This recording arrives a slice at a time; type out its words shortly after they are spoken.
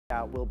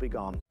out will be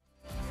gone.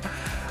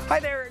 Hi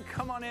there,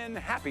 come on in.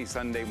 Happy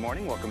Sunday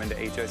morning. Welcome into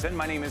HSN.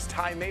 My name is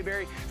Ty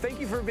Mayberry. Thank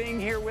you for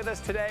being here with us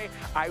today.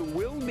 I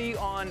will be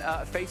on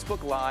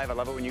Facebook Live. I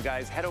love it when you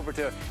guys head over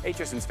to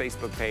HSN's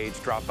Facebook page,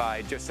 drop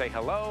by, just say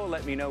hello,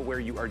 let me know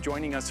where you are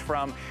joining us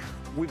from.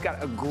 We've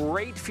got a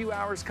great few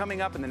hours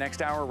coming up. In the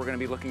next hour, we're going to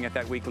be looking at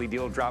that weekly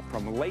deal drop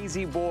from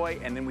Lazy Boy.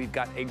 And then we've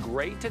got a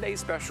great Today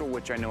Special,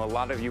 which I know a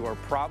lot of you are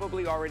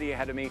probably already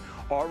ahead of me,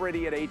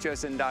 already at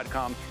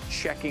hsn.com,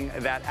 checking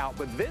that out.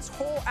 But this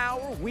whole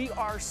hour, we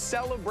are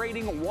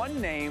celebrating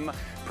one name,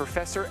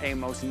 Professor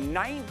Amos.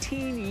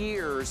 19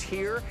 years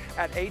here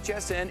at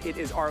HSN. It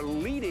is our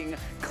leading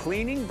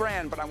cleaning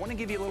brand. But I want to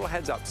give you a little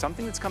heads up,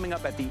 something that's coming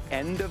up at the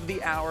end of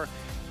the hour.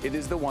 It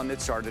is the one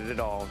that started it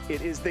all.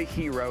 It is the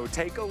hero.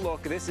 Take a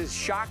look. This is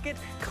Shock It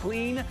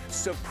Clean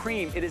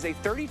Supreme. It is a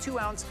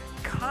 32-ounce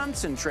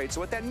concentrate. So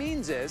what that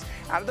means is,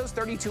 out of those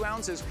 32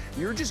 ounces,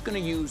 you're just gonna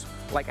use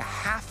like a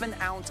half an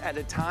ounce at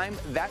a time.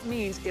 That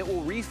means it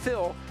will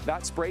refill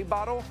that spray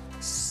bottle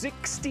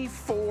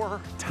 64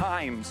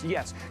 times.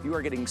 Yes, you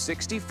are getting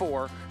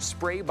 64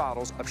 spray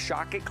bottles of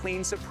Shock It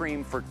Clean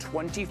Supreme for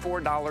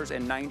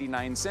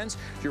 $24.99.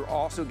 You're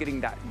also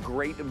getting that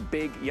great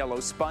big yellow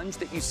sponge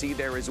that you see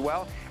there as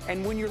well.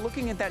 And when you're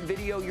looking at that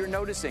video, you're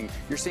noticing,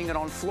 you're seeing it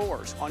on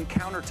floors, on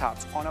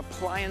countertops, on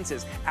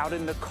appliances, out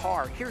in the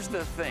car. Here's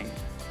the thing.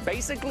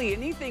 Basically,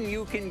 anything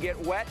you can get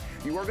wet,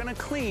 you are gonna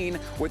clean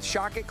with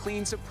Shock It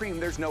Clean Supreme.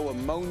 There's no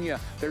ammonia,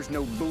 there's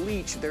no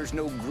bleach, there's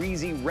no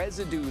greasy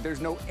residue,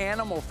 there's no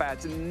animal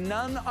fats,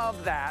 none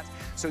of that.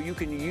 So you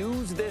can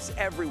use this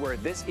everywhere.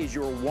 This is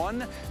your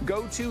one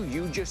go-to.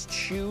 You just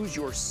choose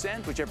your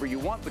scent, whichever you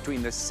want,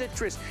 between the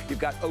citrus, you've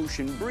got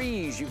ocean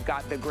breeze, you've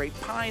got the great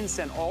pine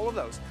scent, all of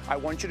those. I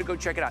want you to go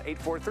check it out,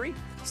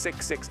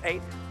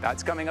 843-668.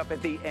 That's coming up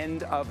at the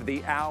end of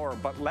the hour.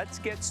 But let's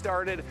get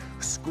started.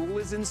 School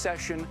is in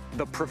session.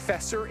 The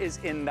professor is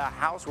in the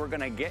house. We're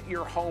gonna get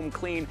your home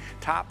clean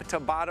top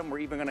to bottom. We're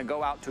even gonna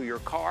go out to your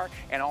car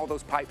and all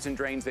those pipes and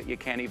drains that you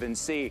can't even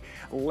see.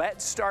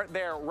 Let's start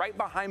there. Right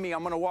behind me,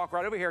 I'm gonna walk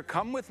right over here.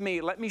 Come with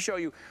me. Let me show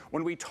you.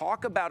 When we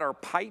talk about our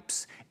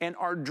pipes and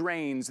our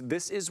drains,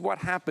 this is what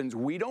happens.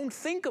 We don't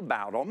think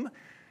about them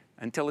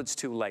until it's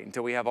too late,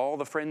 until we have all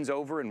the friends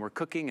over and we're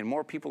cooking and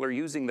more people are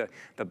using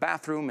the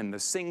bathroom and the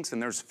sinks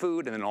and there's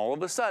food, and then all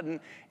of a sudden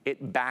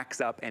it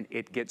backs up and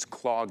it gets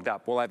clogged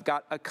up. Well, I've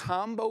got a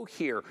combo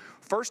here.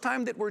 First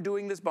time that we're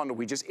doing this bundle.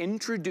 We just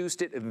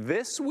introduced it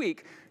this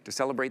week to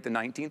celebrate the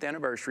 19th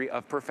anniversary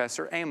of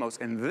Professor Amos.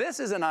 And this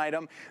is an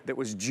item that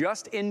was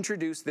just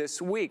introduced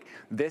this week.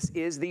 This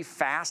is the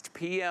Fast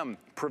PM,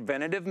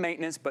 preventative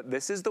maintenance, but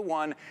this is the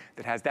one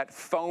that has that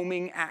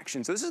foaming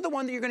action. So this is the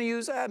one that you're gonna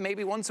use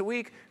maybe once a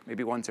week,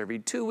 maybe once every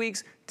 2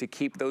 weeks to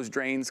keep those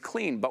drains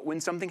clean. But when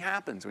something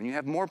happens, when you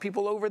have more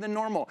people over than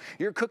normal,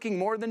 you're cooking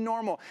more than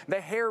normal, the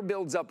hair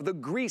builds up, the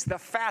grease, the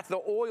fat, the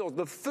oils,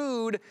 the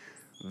food,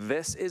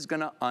 this is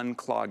gonna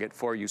unclog it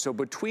for you. So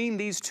between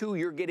these two,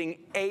 you're getting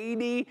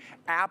 80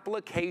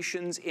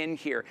 applications in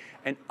here.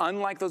 And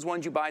unlike those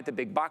ones you buy at the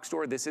big box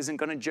store, this isn't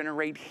gonna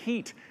generate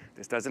heat.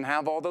 This doesn't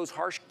have all those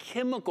harsh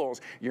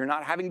chemicals. You're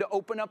not having to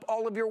open up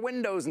all of your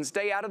windows and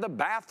stay out of the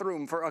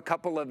bathroom for a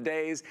couple of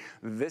days.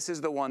 This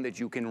is the one that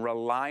you can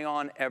rely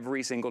on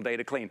every single day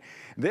to clean.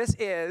 This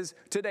is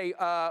today,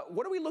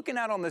 what are we looking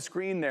at on the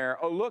screen there?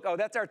 Oh, look, oh,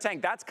 that's our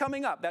tank. That's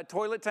coming up. That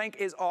toilet tank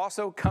is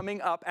also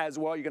coming up as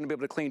well. You're gonna be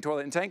able to clean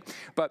toilet and tank.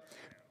 But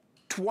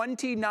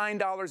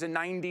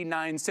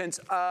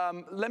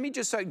 $29.99. Let me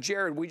just say,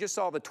 Jared, we just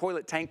saw the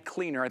toilet tank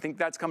cleaner. I think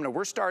that's coming up.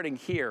 We're starting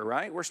here,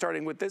 right? We're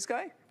starting with this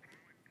guy?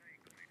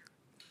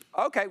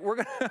 Okay, we're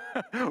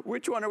gonna,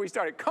 which one are we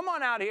starting? Come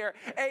on out here,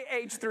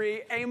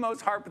 AH3, Amos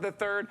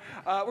Harp-III.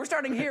 We're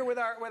starting here with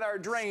our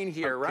drain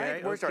here,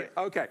 right? We're starting,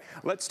 okay,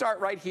 let's start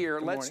right here.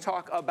 Let's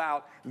talk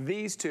about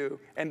these two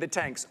and the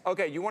tanks.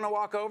 Okay, you wanna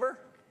walk over?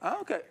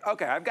 Okay,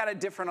 I've got a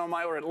different on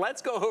my order.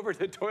 Let's go over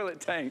to toilet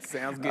tank.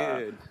 Sounds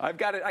good. I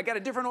got a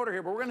different order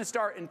here, but we're gonna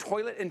start in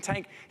toilet and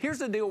tank. Here's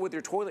the deal with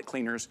your toilet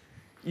cleaners.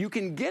 You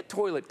can get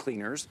toilet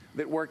cleaners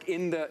that work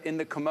in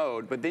the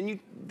commode, but then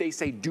they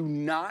say do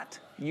not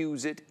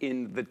use it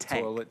in the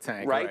tank. Toilet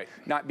tank, right?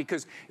 Not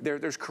because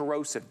there's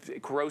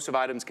corrosive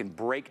items can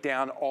break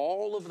down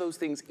all of those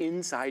things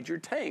inside your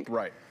tank.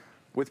 Right.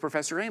 With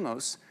Professor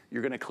Amos,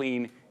 you're gonna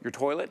clean your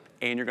toilet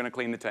and you're gonna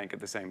clean the tank at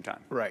the same time.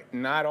 Right,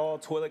 not all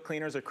toilet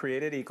cleaners are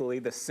created equally.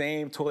 The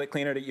same toilet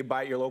cleaner that you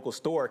buy at your local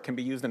store can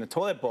be used in a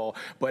toilet bowl,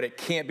 but it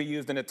can't be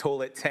used in a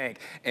toilet tank.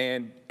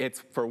 And it's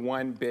for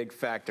one big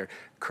factor.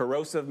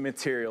 Corrosive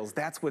materials,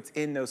 that's what's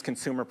in those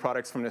consumer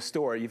products from the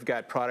store. You've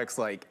got products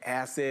like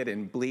acid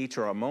and bleach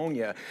or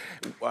ammonia.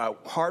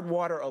 Hard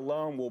water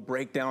alone will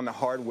break down the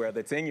hardware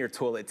that's in your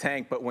toilet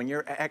tank, but when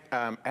you're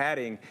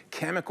adding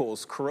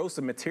chemicals,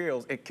 corrosive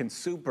materials, it can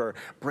super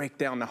break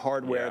down the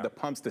hardware, the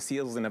pumps, the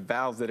seals, and the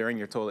valves that are in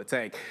your toilet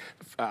tank.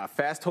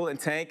 Fast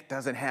toilet tank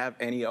doesn't have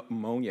any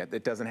ammonia.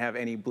 It doesn't have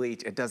any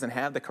bleach. It doesn't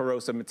have the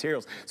corrosive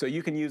materials. So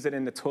you can use it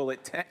in the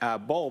toilet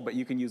bowl, but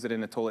you can use it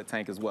in the toilet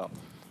tank as well.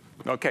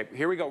 Okay,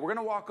 here we go. We're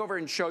gonna walk over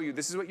and show you.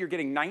 This is what you're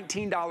getting,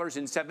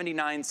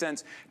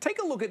 $19.79.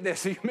 Take a look at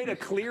this. You made a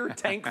clear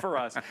tank for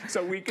us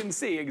so we can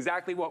see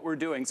exactly what we're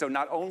doing. So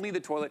not only the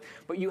toilet,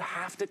 but you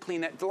have to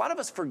clean that. A lot of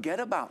us forget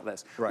about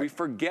this. Right. We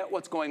forget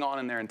what's going on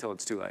in there until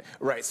it's too late.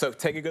 Right, so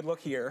take a good look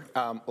here.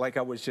 Like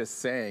I was just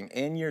saying,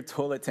 in your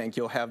toilet tank,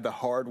 you'll have the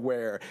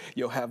hardware,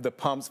 you'll have the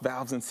pumps,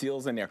 valves, and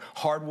seals in there.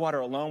 Hard water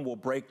alone will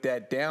break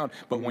that down,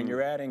 but when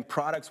you're adding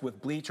products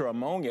with bleach or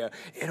ammonia,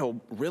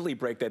 it'll really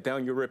break that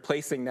down. You're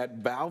replacing that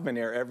valve in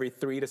there every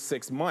 3 to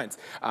 6 months.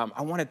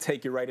 I want to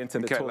take you right into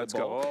the toilet bowl. Let's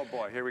go. Oh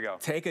boy, here we go.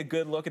 Take a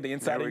good look at the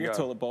inside of your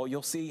toilet bowl.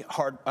 You'll see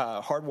hard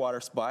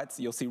water spots.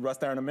 You'll see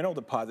rust iron and mineral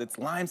deposits,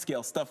 lime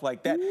scale, stuff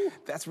like that. Ooh.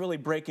 That's really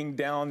breaking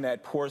down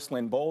that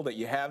porcelain bowl that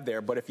you have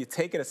there. But if you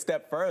take it a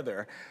step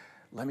further,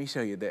 let me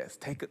show you this.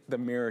 Take the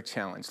mirror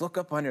challenge. Look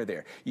up under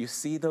there. You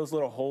see those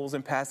little holes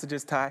and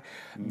passages, Ty?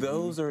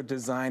 Those are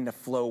designed to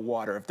flow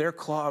water. If they're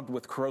clogged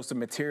with corrosive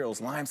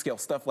materials, limescale,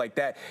 stuff like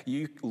that,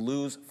 you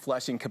lose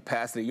flushing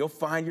capacity. You'll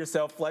find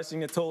yourself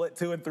flushing the toilet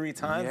 2 and 3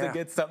 times to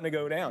get something to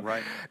go down.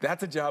 Right.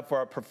 That's a job for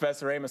our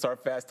Professor Amos, our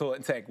fast toilet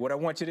and tank. What I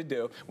want you to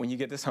do, when you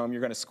get this home,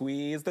 you're gonna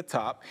squeeze the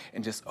top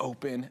and just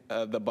open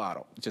the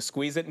bottle. Just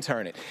squeeze it and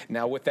turn it.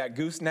 Now with that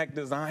gooseneck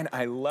design,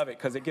 I love it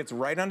because it gets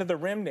right under the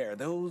rim there.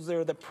 Those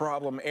are the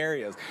problem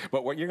areas.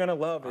 But what you're gonna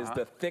love is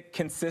the thick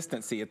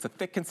consistency. It's a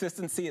thick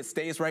consistency, it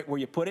stays right where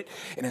you put it,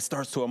 and it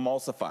starts to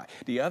emulsify.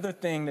 The other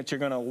thing that you're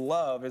gonna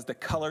love is the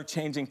color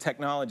changing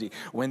technology.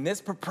 When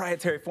this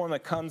proprietary formula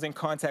comes in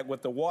contact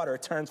with the water,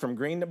 it turns from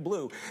green to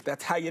blue.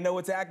 That's how you know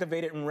it's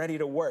activated and ready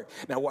to work.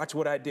 Now watch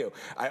what I do.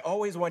 I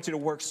always want you to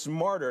work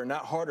smarter,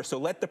 not harder. So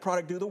let the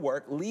product do the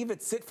work, leave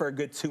it sit for a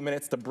good 2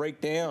 minutes to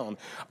break down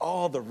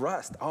all the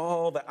rust,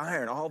 all the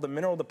iron, all the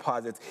mineral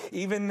deposits,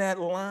 even that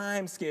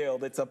lime scale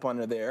that's up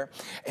under there.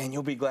 And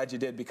you'll be glad you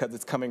did because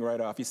it's coming right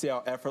off. You see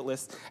how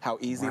effortless, how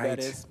easy that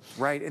is?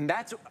 Right, and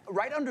that's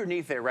right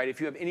underneath there, right? If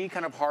you have any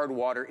kind of hard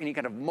water, any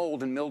kind of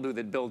mold and mildew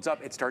that builds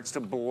up, it starts to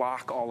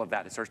block all of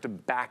that. It starts to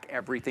back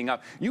everything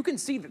up. You can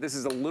see that this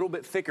is a little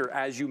bit thicker,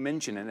 as you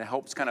mentioned, and it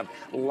helps kind of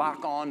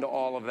lock on to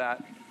all of that.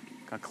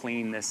 Look how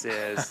clean this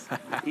is.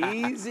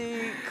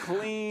 Easy,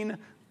 clean.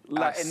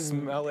 I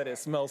smell it. It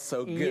smells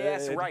so good.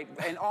 Yes, right.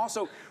 And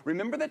also,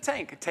 remember the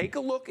tank. Take a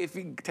look. If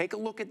you take a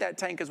look at that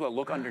tank as well.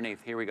 Look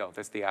underneath. Here we go.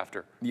 That's the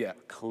after. Yeah.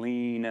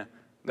 Clean.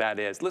 That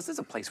is. This is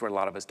a place where a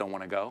lot of us don't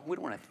want to go. We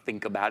don't want to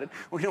think about it.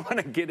 We don't want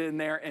to get in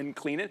there and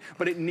clean it.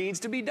 But it needs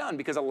to be done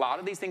because a lot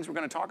of these things we're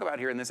going to talk about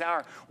here in this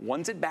hour,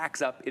 once it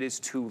backs up, it is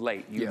too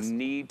late. You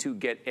need to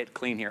get it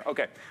clean here.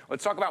 Okay,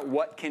 let's talk about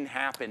what can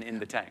happen in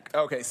the tank.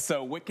 Okay,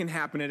 so what can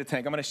happen in a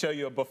tank? I'm going to show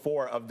you a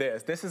before of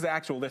this. This is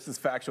actual. This is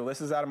factual. This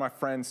is out of my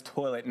friend's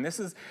toilet. And this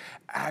is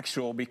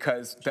actual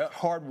because that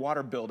hard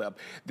water buildup,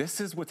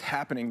 this is what's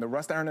happening. The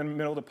rust iron and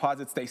mineral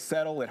deposits, they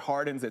settle, it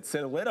hardens, it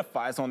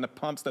solidifies on the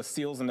pumps, the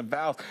seals, and the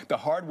valves. The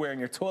hardware in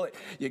your toilet,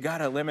 you got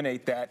to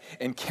eliminate that,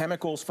 and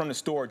chemicals from the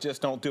store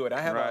just don't do it. I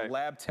have a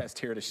lab test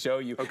here to show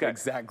you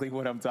exactly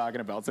what I'm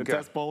talking about. So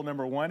test bowl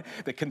number 1,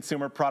 the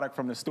consumer product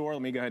from the store.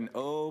 Let me go ahead and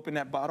open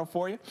that bottle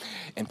for you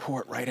and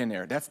pour it right in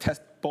there. That's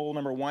test bowl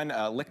number 1,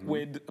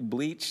 liquid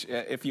bleach,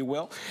 if you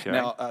will.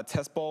 Now,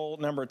 test bowl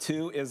number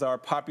 2 is our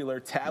popular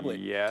tablet.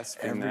 Yes,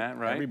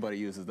 everybody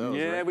uses those.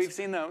 Yeah, right? We've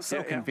seen those.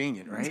 So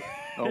convenient, right?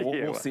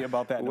 We'll see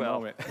about that in a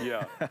moment.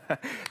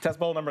 Test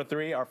bowl number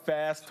 3, our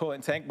fast toilet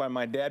and tank by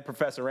my dad,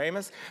 Professor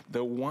Amos,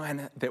 the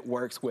one that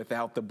works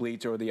without the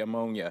bleach or the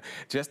ammonia.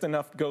 Just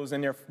enough goes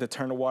in there to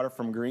turn the water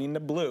from green to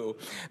blue.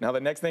 Now, the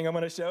next thing I'm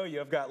going to show you,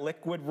 I've got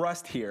liquid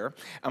rust here.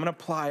 I'm going to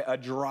apply a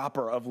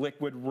dropper of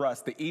liquid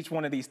rust to each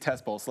one of these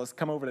test bowls. So let's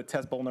come over to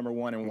test bowl number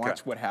 1 and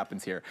watch what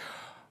happens here.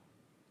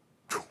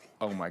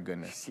 Oh my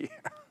goodness.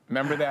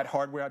 Remember that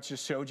hardware I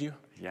just showed you?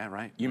 Yeah,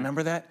 right. You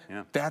remember that?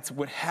 Yeah. That's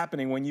what's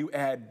happening when you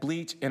add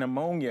bleach and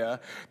ammonia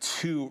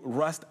to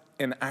rust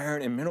and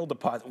iron and mineral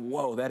deposit.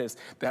 Whoa,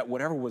 that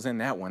whatever was in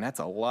that one,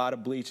 that's a lot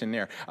of bleach in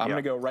there. I'm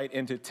gonna go right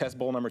into test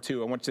bowl number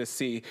 2. I want you to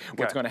see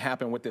what's gonna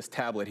happen with this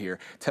tablet here.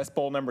 Test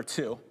bowl number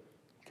 2.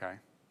 Okay.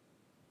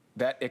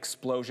 That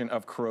explosion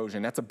of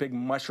corrosion, that's a big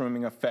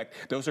mushrooming effect.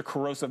 Those are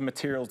corrosive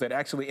materials that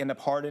actually end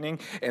up hardening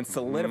and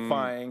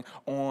solidifying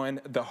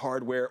on the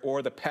hardware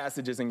or the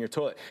passages in your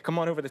toilet. Come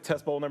on over to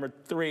test bowl number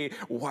 3.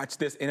 Watch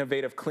this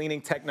innovative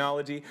cleaning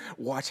technology.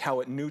 Watch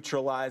how it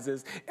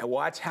neutralizes and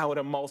watch how it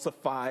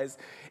emulsifies.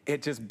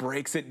 It just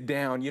breaks it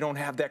down. You don't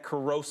have that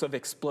corrosive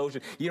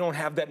explosion. You don't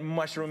have that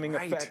mushrooming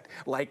effect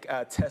like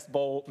test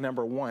bowl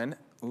number 1.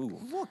 Ooh,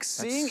 look,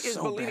 seeing is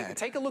believing.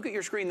 Take a look at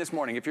your screen this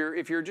morning. If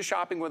you're just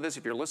shopping with us,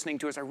 if you're listening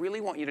to us, I really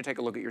want you to take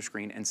a look at your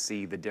screen and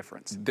see the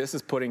difference. This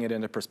is putting it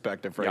into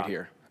perspective right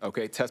here.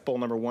 Okay, test bowl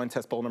number 1,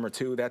 test bowl number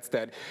 2, that's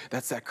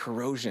that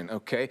corrosion,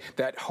 okay?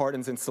 That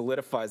hardens and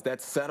solidifies,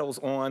 that settles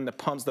on the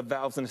pumps, the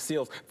valves, and the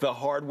seals, the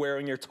hardware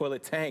in your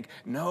toilet tank.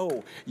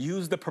 No,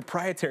 use the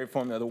proprietary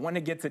formula, the one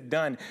that gets it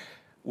done.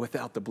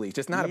 without the bleach.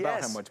 It's not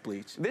about how much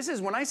bleach. This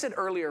is, when I said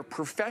earlier,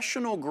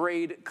 professional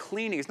grade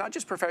cleaning. It's not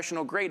just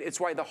professional grade. It's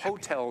why the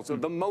hotels, or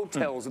the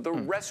motels, the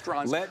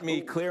restaurants. Let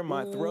me clear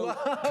my throat.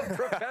 Love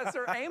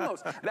Professor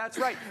Amos. That's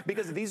right,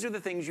 because these are the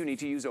things you need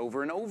to use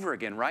over and over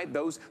again, right?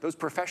 Those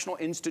professional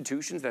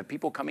institutions that have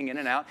people coming in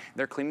and out,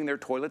 they're cleaning their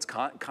toilets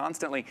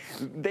constantly.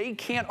 They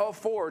can't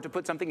afford to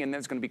put something in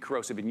that's going to be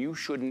corrosive, and you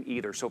shouldn't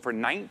either. So for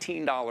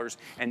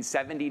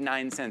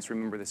 $19.79,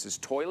 remember this is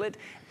toilet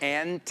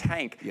and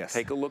tank. Yes.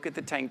 Take a look at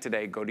the tank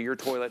today. Go to your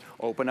toilet,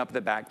 open up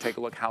the back, take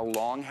a look how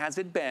long has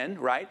it been,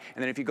 right?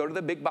 And then if you go to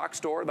the big box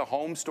store, the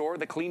home store,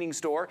 the cleaning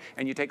store,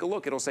 and you take a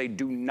look, it'll say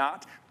do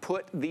not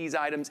put these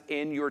items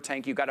in your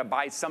tank. You got to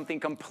buy something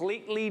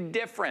completely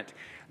different.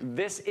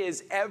 This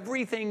is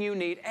everything you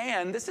need,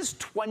 and this is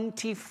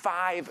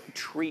 25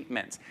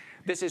 treatments.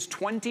 This is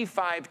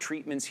 25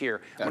 treatments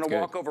here. I'm going to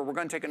walk over. We're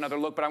going to take another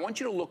look, but I want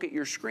you to look at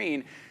your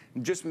screen.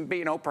 Just,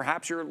 you know,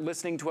 perhaps you're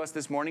listening to us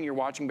this morning, you're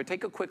watching, but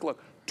take a quick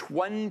look.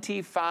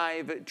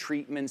 25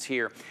 treatments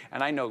here.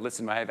 And I know,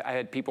 listen, I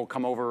had people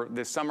come over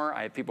this summer.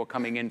 I had people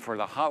coming in for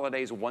the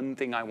holidays. One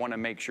thing I want to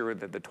make sure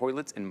that the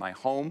toilets in my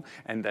home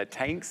and the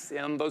tanks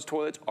in those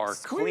toilets are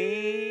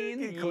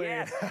clean.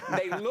 Yes.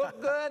 They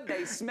look good.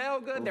 They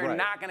smell good. They're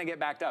not going to get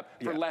backed up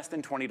for less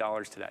than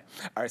 $20 today.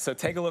 All right, so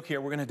take a look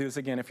here. We're going to do this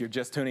again if you're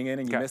just tuning in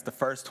and you missed the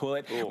first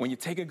toilet. When you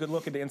take a good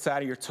look at the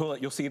inside of your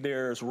toilet, you'll see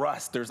there's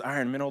rust, there's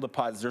iron mineral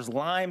deposits, there's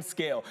lime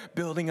scale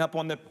building up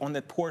on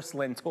the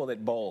porcelain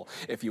toilet bowl,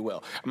 if you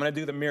will. I'm going to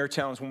do the mirror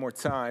challenge one more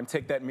time.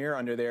 Take that mirror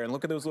under there and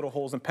look at those little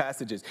holes and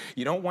passages.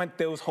 You don't want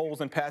those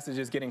holes and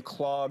passages getting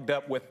clogged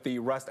up with the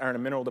rust, iron,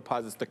 and mineral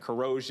deposits, the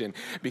corrosion,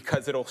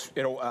 because it'll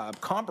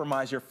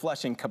compromise your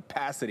flushing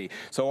capacity.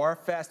 So our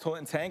fast toilet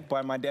and tank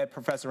by my dad,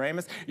 Professor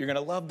Amos, you're going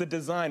to love the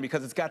design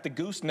because it's got the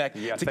gooseneck.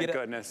 Yeah, thank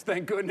goodness.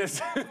 Thank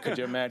goodness. Could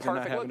you imagine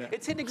not having it?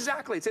 It's hit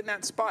exactly. It's in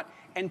that spot.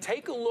 And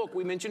take a look.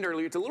 We mentioned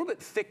earlier, it's a little bit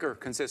thicker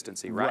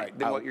consistency, right?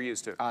 Than what you're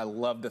used to. I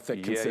love the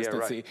thick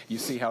consistency. You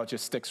see how it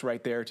just sticks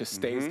right there. It just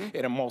stays.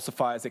 It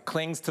emulsifies. It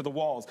clings to the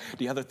walls.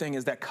 The other thing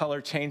is that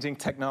color changing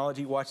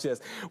technology. Watch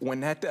this. When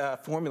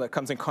that formula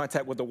comes in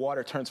contact with the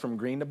water, it turns from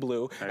green to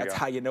blue. That's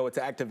how you know it's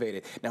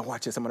activated. Now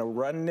watch this. I'm going to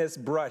run this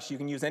brush. You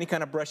can use any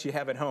kind of brush you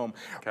have at home.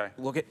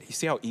 Look at, you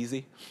see how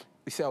easy?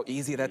 You see how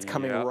easy that's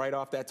coming right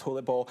off that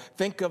toilet bowl?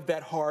 Think of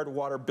that hard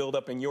water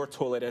buildup in your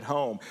toilet at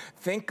home.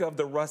 Think of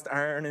the rust,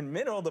 iron, and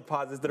mineral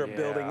deposits that are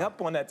building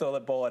up on that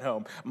toilet bowl at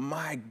home.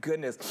 My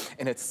goodness,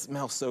 and it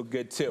smells so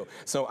good too.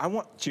 So I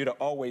want you to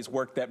always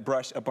work that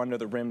brush up under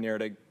the rim there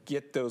to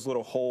get those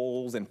little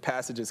holes and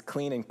passages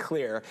clean and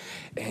clear,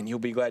 and you'll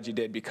be glad you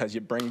did because you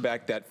bring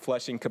back that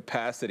flushing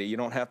capacity. You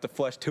don't have to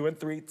flush 2 and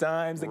 3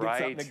 times to get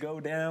something to go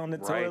down the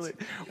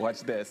toilet.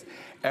 Watch this.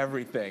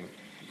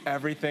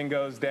 Everything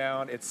goes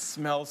down. It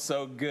smells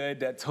so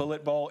good. That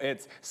toilet bowl,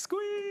 it's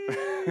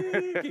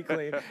squeaky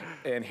clean.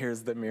 And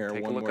here's the mirror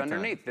one more time. Take a look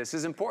underneath. This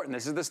is important.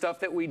 This is the stuff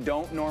that we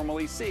don't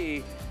normally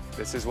see.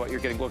 This is what you're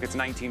getting. Look, it's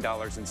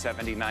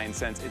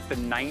 $19.79. It's the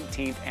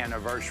 19th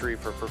anniversary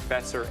for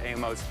Professor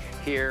Amos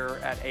here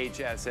at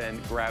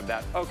HSN. Grab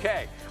that.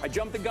 Okay, I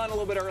jumped the gun a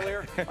little bit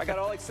earlier. I got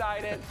all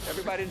excited.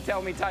 Everybody to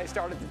tell me Ty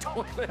started the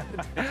toilet.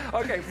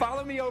 Okay,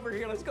 follow me over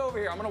here. Let's go over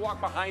here. I'm going to walk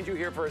behind you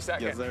here for a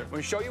second. Yes, sir. I'm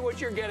going to show you what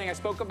you're getting. I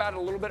spoke about it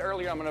a little bit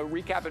earlier. I'm going to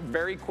recap it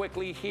very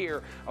quickly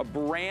here. A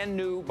brand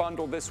new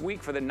bundle this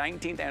week for the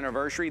 19th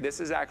anniversary.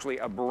 This is actually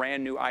a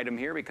brand new item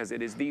here because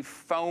it is the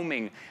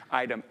foaming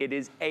item. It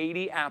is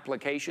 80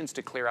 applications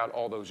to clear out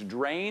all those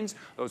drains,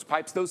 those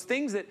pipes, those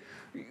things that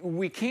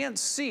we can't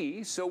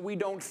see, so we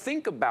don't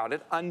think about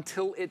it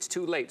until it's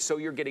too late. So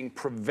you're getting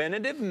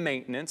preventative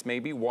maintenance,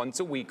 maybe once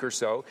a week or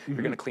so. You're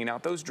going to clean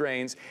out those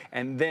drains,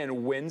 and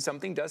then when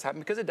something does happen,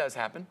 because it does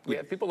happen, we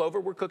have people over,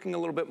 we're cooking a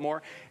little bit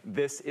more,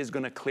 this is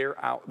going to clear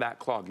out that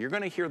clog. You're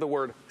going to hear the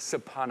word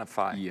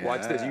saponify.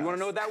 Watch this. You want to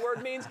know what that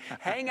word means?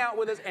 Hang out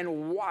with us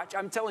and watch.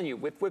 I'm telling you,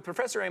 with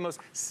Professor Amos,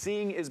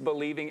 seeing is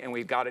believing, and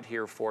we've got it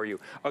here for you.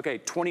 Okay,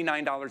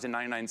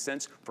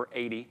 $29.99 for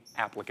 80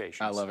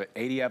 applications. I love it.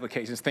 80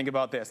 applications. Think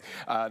about this.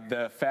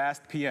 The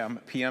fast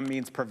PM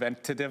means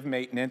preventative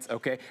maintenance,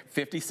 okay?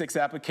 56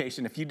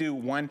 application. If you do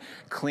 1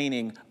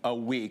 cleaning a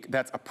week,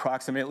 that's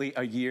approximately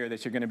a year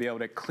that you're going to be able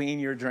to clean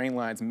your drain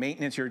lines,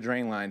 maintenance your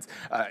drain lines.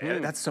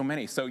 That's so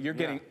many. So you're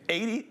getting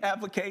 80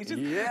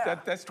 applications.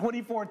 That's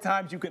 24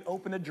 times you can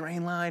open a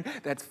drain line.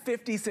 That's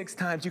 56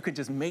 times you could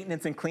just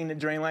maintenance and clean the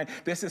drain line.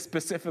 This is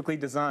specifically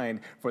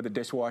designed for the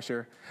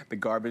dishwasher, the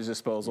garbage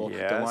disposal,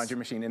 the laundry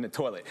machine, and the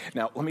toilet.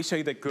 Now, let me show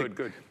you the good.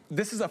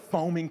 This is a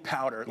foaming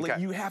powder.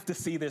 You have to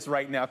see this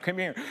right now. Come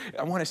here.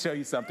 I want to show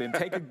you something.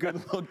 Take a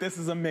good look. This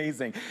is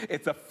amazing.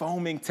 It's a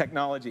foaming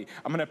technology.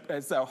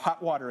 It's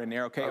hot water in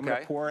there, okay? I'm going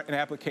to pour an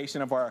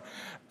application of our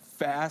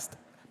fast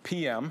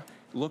PM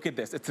Look at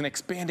this. It's an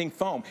expanding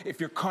foam. If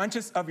you're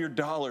conscious of your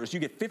dollars, you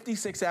get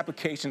 56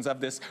 applications of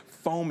this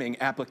foaming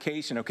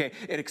application, okay?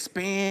 It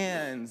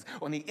expands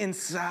on the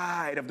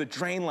inside of the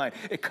drain line.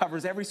 It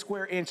covers every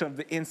square inch of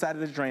the inside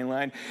of the drain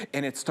line,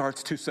 and it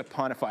starts to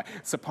saponify.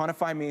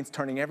 Saponify means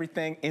turning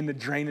everything in the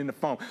drain into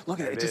foam. Look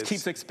at it. It just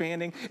keeps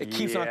expanding. It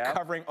keeps on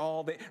covering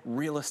all the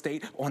real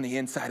estate on the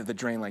inside of the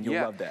drain line.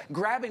 You'll love that.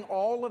 Grabbing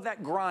all of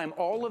that grime,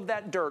 all of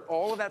that dirt,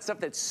 all of that stuff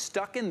that's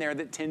stuck in there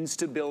that tends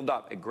to build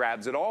up. It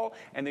grabs it all,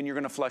 and then you're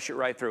going to flush it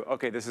right through.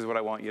 Okay, this is what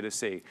I want you to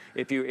see.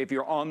 If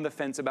you're on the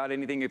fence about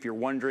anything, if you're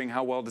wondering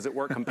how well does it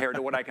work compared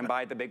to what I can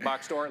buy at the big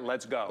box store,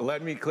 let's go.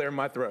 Let me clear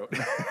my throat.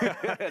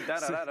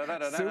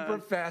 Super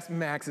Fast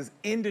Max is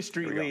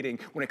industry leading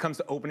when it comes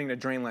to opening the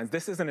drain lines.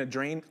 This isn't a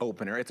drain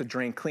opener, it's a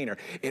drain cleaner.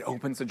 It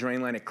opens the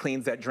drain line, it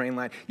cleans that drain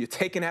line. You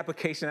take an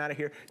application out of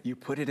here, you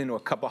put it into a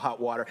cup of hot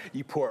water,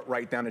 you pour it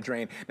right down the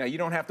drain. Now you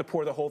don't have to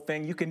pour the whole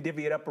thing. You can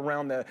divvy it up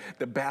around the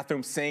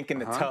bathroom sink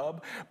and the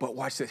tub, but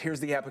watch this. Here's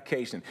the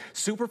application.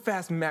 Super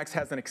Fast Max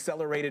has an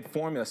accelerated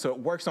formula, so it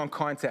works on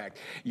contact.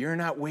 You're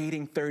not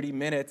waiting 30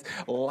 minutes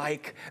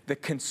like the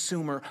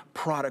consumer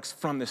products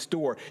from the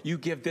store. You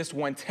give this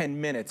one 10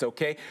 minutes,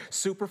 okay?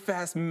 Super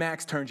Fast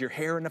Max turns your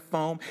hair into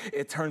foam.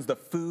 It turns the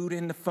food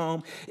into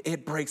foam.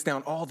 It breaks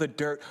down all the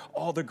dirt,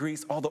 all the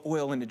grease, all the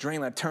oil in the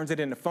drain line, turns it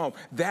into foam.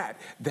 That,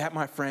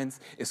 my friends,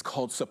 is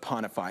called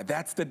saponify.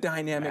 That's the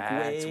dynamic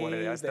way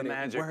that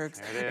it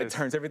works. It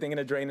turns everything in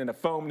the drain into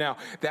foam. Now,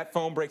 that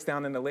foam breaks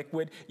down into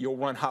liquid. You'll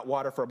run hot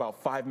water for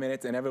about 5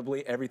 minutes.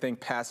 Inevitably, everything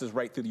passes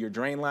right through your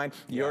drain line.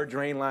 Your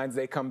drain lines,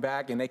 they come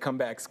back, and they come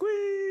back squeeze.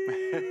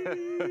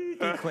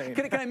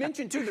 Can I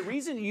mention, too, the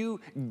reason you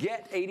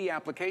get 80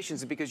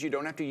 applications is because you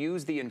don't have to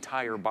use the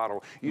entire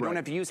bottle. You don't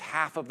have to use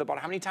half of the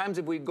bottle. How many times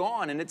have we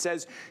gone and it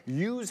says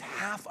use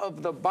half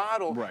of the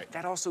bottle?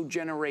 That also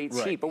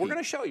generates heat. But we're going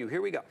to show you.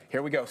 Here we go.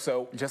 Here we go.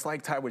 So just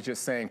like Ty was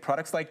just saying,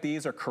 products like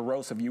these are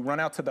corrosive. You run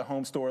out to the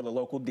home store or the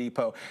local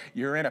depot,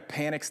 you're in a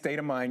panic state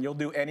of mind. You'll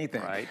do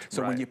anything.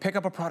 So when you pick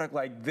up a product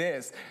like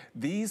this,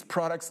 these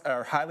products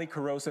are highly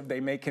corrosive.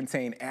 They may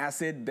contain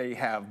acid. They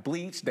have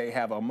bleach. They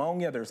have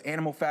ammonia. There's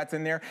animal fats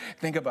in there.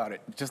 Think about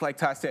it. Just like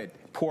Ty said,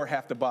 pour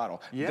half the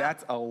bottle.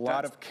 That's a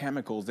lot of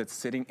chemicals that's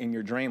sitting in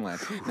your drain line.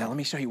 Now, let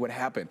me show you what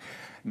happened.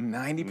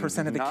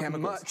 90% of the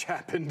chemicals. Not much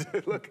happened.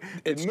 Look,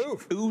 it's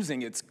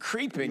oozing, it's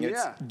creeping,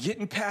 it's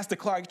getting past the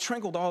clog,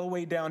 trickled all the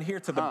way down here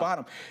to the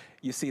bottom.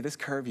 You see this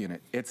curve unit,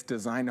 it's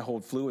designed to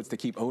hold fluids to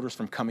keep odors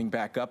from coming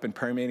back up and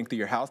permeating through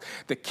your house.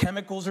 The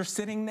chemicals are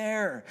sitting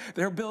there.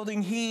 They're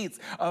building heats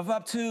of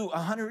up to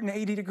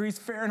 180 degrees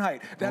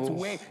Fahrenheit. That's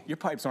your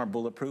pipes aren't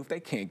bulletproof. They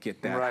can't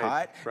get that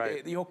hot.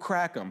 You'll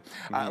crack them.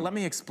 Let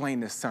me explain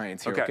this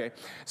science here, okay?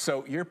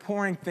 So you're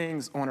pouring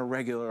things on a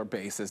regular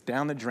basis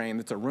down the drain.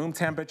 It's a room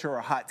temperature or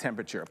a hot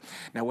temperature.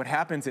 Now what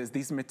happens is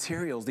these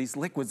materials, these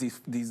liquids,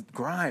 these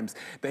grimes,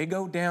 they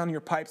go down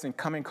your pipes and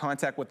come in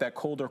contact with that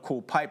cold or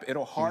cool pipe.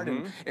 It'll harden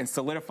and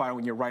solidify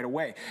when you're right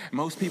away.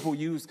 Most people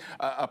use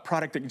a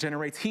product that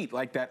generates heat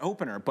like that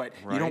opener, but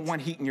you don't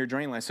want heat in your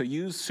drain line. So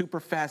use Super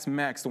Fast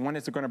Max, the one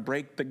that's going to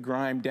break the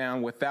grime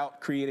down without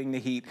creating the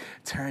heat,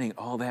 turning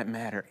all that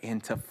matter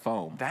into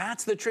foam.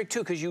 That's the trick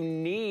too, because you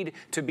need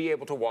to be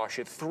able to wash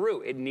it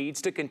through. It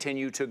needs to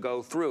continue to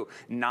go through,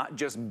 not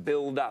just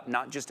build up,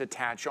 not just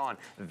attach on.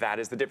 That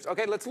is the difference.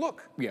 Okay, let's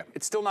look.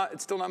 It's still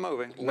not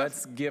moving.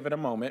 Let's give it a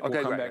moment.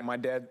 We'll come back. My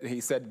dad,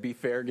 he said, be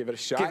fair, give it a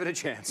shot. Give it a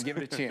chance. Give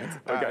it a chance.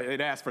 It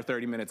asked for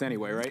 30 minutes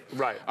anyway, right?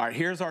 All right,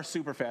 here's our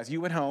Super Fast.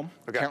 You at home,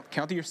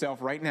 count to yourself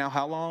right now.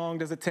 How long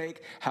does it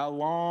take? How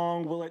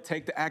long will it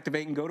take to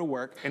activate and go to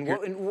work? And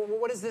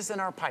what is this in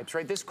our pipes,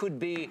 right? This could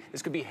be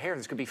hair,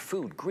 this could be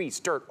food, grease,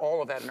 dirt,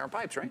 all of that in our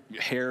pipes, right?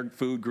 Hair,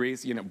 food,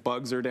 grease,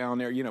 bugs are down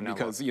there,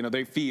 because,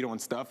 they feed on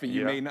stuff. And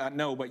you may not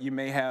know, but you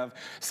may have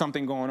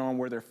something going on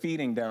where they're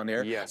feeding down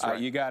there.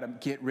 You got to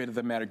get rid of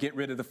the matter, get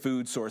rid of the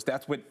food source.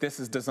 That's what this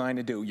is designed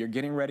to do. You're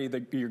getting rid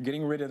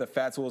of the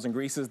fats, oils, and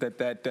greases that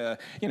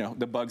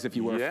the bugs, if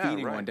you were,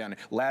 feeding on down there.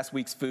 Last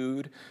week's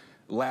food,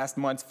 last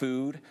month's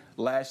food,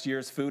 last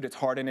year's food, it's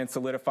hardened and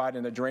solidified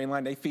in the drain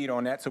line. They feed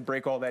on that, so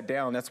break all that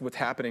down. That's what's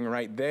happening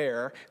right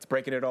there. It's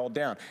breaking it all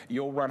down.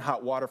 You'll run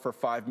hot water for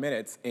 5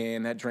 minutes,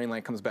 and that drain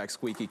line comes back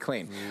squeaky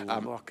clean.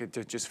 Look,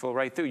 it just flew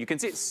right through. You can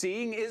see it.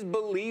 Seeing is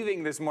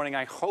believing this morning.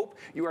 I hope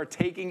you are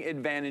taking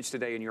advantage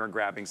today and you are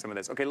grabbing some of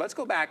this. Okay, let's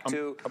go back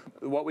to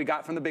what we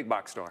got from the big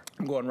box store.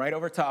 I'm going right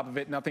over top of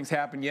it. Nothing's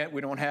happened yet. We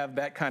don't have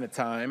that kind of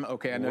time.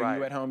 Okay, I know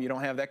you at home, you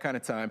don't have that kind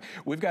of time.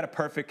 We've got a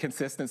perfect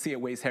consistency.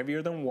 It weighs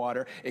heavier than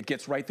water. It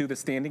gets right through the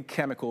standing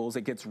chemicals.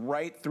 It gets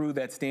right through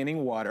that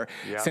standing water.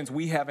 Since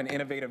we have an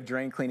innovative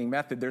drain cleaning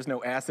method, there's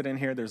no acid in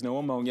here, there's no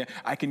ammonia.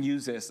 I can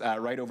use this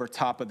right over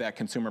top of that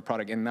consumer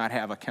product and not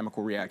have a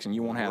chemical reaction.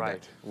 You won't have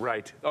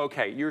that.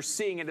 Okay, you're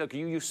seeing it. Look,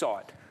 you saw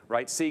it.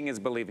 right? Seeing is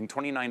believing,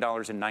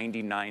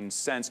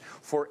 $29.99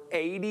 for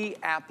 80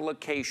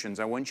 applications.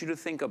 I want you to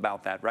think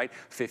about that, right?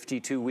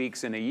 52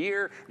 weeks in a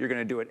year. You're going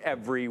to do it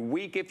every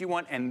week if you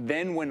want. And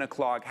then when a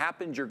clog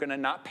happens, you're going to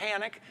not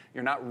panic.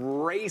 You're not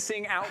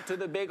racing out to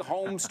the big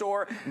home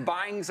store,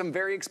 buying some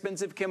very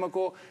expensive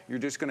chemical. You're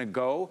just going to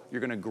go.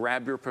 You're going to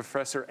grab your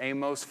Professor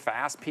Amos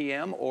Fast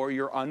PM or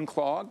your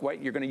Unclog.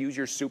 Right? You're going to use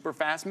your Super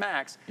Fast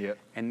Max. Yep.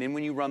 And then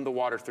when you run the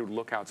water through,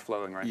 look how it's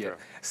flowing right through.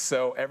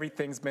 So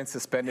everything's been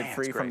suspended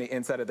free from the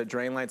inside of the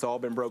drain line. It's all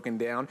been broken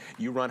down.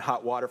 You run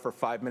hot water for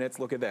 5 minutes.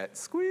 Look at that.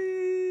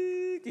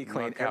 Squeaky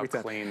clean Look every how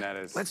time. clean that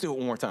is. Let's do it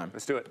one more time.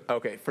 Let's do it.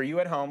 Okay, for you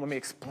at home, let me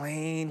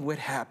explain what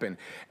happened.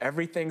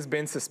 Everything's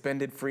been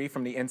suspended free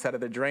from the inside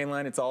of the drain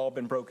line. It's all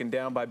been broken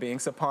down by being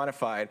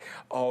saponified.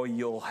 All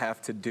you'll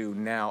have to do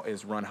now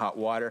is run hot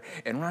water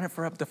and run it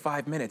for up to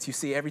 5 minutes. You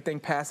see everything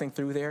passing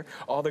through there,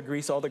 all the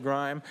grease, all the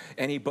grime,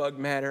 any bug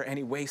matter,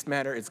 any waste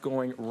matter, it's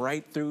going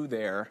right through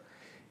there.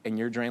 And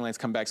your drain lines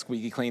come back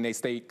squeaky clean. They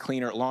stay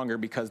cleaner longer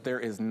because there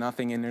is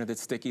nothing in there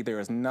that's sticky.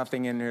 There is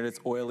nothing in there that's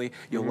oily.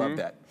 You'll love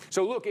that.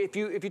 So look, if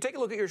you take a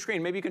look at your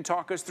screen, maybe you can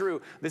talk us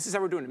through. This is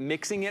how we're doing it.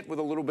 Mixing it with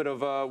a little bit of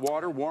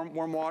water,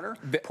 warm water,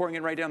 pouring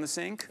it right down the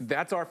sink.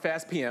 That's our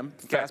Fast PM,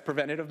 Fast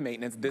Preventative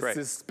Maintenance. This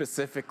is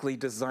specifically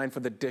designed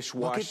for the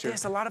dishwasher. Look at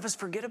this. A lot of us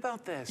forget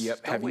about this.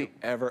 Yep. Have you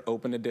ever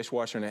opened a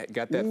dishwasher and it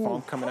got that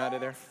funk coming out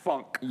of there?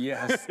 Funk.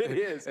 Yes. It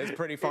is. It's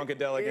pretty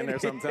funkadelic in there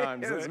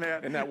sometimes. It is,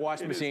 man. In that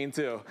wash machine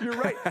too. You're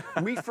right.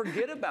 We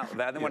forget about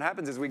that. Then what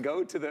happens is we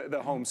go to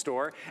the home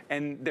store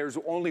and there's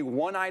only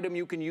one item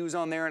you can use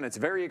on there and it's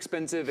very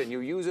expensive and you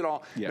use it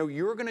all. No,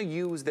 you're going to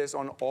use this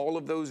on all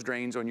of those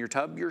drains, on your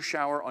tub, your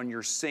shower, on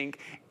your sink,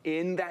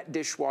 in that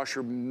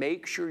dishwasher.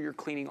 Make sure you're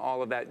cleaning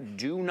all of that.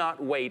 Do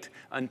not wait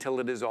until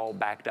it is all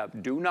backed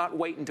up. Do not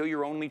wait until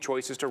your only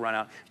choice is to run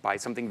out. Buy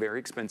something very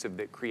expensive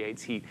that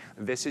creates heat.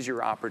 This is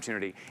your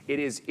opportunity. It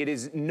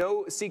is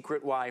no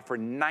secret why for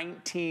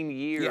 19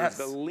 years,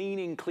 the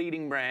leading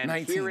cleaning brand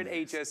here at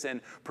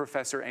HSN,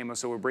 Professor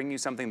Amos. So we're bringing you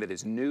something that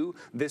is new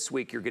this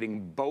week. You're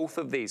getting both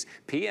of these.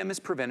 PM is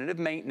preventative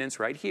maintenance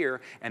right here,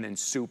 and then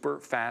Super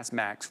Fast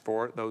Max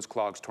for those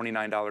clogs,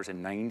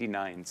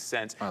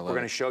 $29.99. We're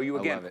going to show you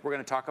again. We're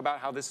going to talk about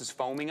how this is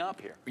foaming up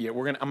here. Yeah, I'm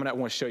going to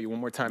want to show you one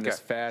more time this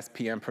Fast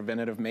PM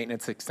preventative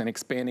maintenance. It's an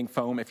expanding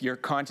foam. If you're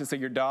conscious of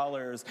your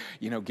dollars,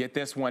 get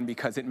this one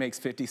because it makes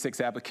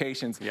 56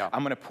 applications.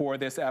 I'm going to pour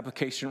this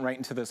application right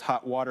into this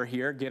hot water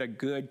here. Get a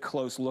good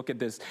close look at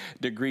this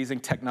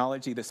degreasing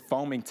technology, this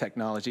foaming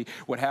technology.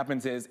 What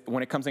happens is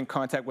when it comes in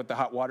contact with the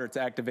hot water, it's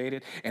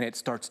activated and it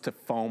starts to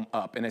foam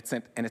up. And it's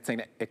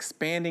an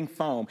expanding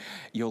foam.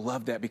 You'll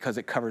love that because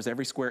it covers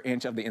every square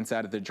inch of the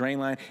inside of the drain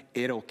line.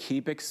 It'll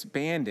keep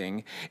expanding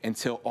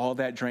until all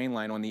that drain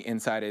line on the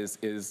inside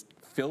is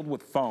filled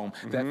with foam.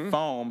 That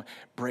foam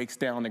breaks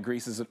down the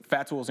greases,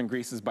 fats, oils, and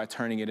greases by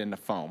turning it into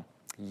foam.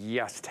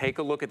 Yes, take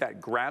a look at that,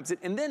 grabs it,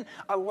 and then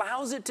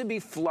allows it to be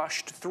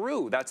flushed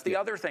through. That's the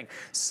other thing.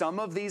 Some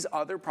of these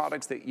other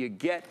products that you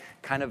get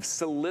kind of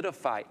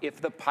solidify. If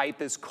the pipe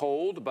is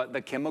cold, but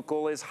the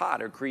chemical is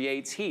hot or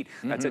creates heat,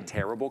 that's a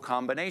terrible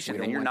combination.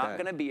 Then you're not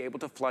going to be able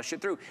to flush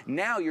it through.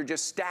 Now you're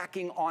just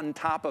stacking on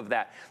top of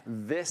that.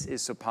 This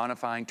is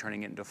saponifying,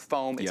 turning it into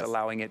foam. It's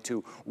allowing it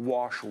to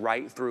wash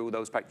right through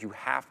those pipes. You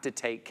have to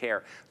take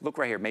care. Look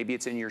right here. Maybe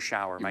it's in your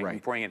shower. Might be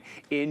pouring it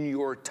in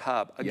your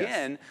tub.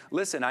 Again,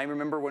 listen, I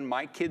remember when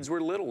my kids were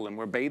little and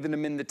we're bathing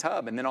them in the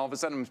tub, and then all of a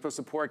sudden I'm supposed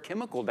to pour a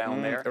chemical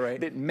down there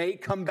that may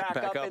come back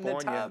up in the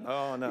tub.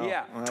 Oh, no.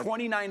 Yeah,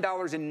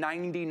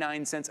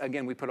 $29.99.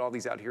 Again, we put all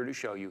these out here to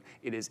show you.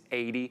 It is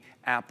 80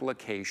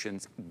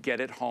 applications.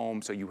 Get it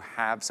home so you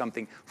have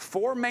something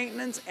for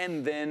maintenance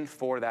and then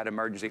for that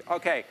emergency.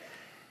 Okay.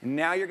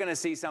 Now you're going to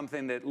see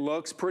something that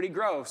looks pretty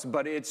gross,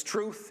 but it's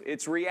truth,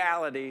 it's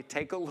reality.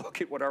 Take a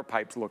look at what our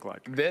pipes look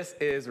like. This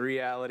is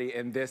reality,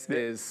 and this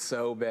is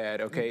so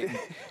bad, okay?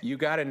 You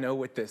got to know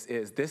what this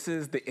is. This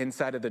is the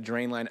inside of the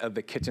drain line of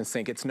the kitchen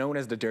sink. It's known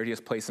as the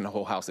dirtiest place in the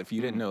whole house, if you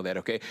didn't know that,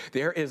 okay?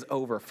 There is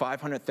over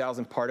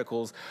 500,000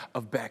 particles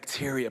of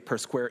bacteria per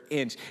square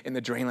inch in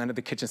the drain line of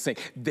the kitchen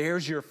sink.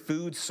 There's your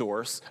food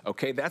source,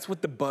 okay? That's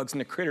what the bugs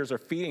and the critters are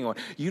feeding on.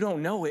 You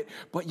don't know it,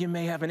 but you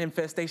may have an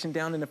infestation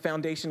down in the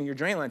foundation of your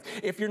drain line.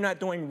 If you're not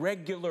doing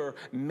regular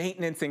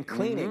maintenance and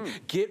cleaning,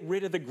 get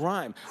rid of the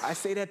grime. I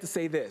say that to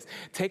say this.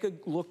 Take a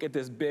look at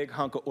this big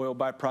hunk of oil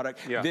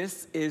byproduct.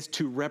 This is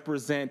to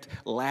represent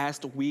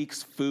last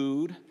week's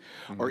food,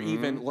 or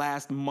even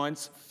last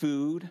month's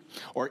food,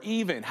 or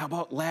even, how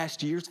about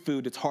last year's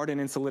food that's hardened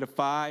and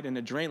solidified in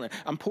the drain line.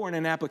 I'm pouring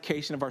an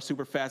application of our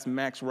Super Fast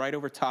Max right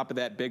over top of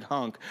that big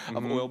hunk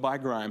of oil by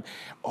grime.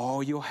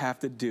 All you'll have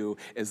to do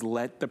is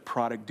let the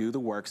product do the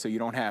work so you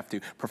don't have to.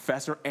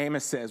 Professor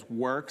Amos says,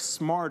 work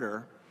smarter,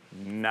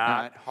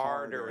 not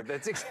harder.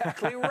 That's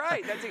exactly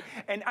right.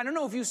 And I don't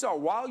know if you saw,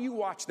 while you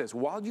watch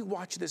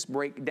this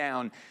break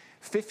down,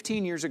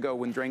 15 years ago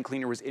when drain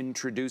cleaner was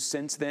introduced.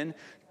 Since then,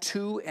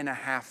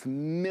 2.5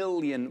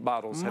 million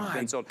bottles have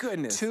been sold. My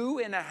goodness.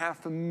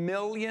 2.5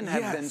 million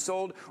have been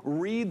sold.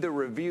 Read the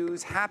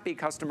reviews. Happy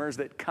customers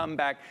that come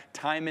back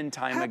time and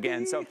time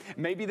again. So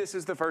maybe this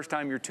is the first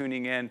time you're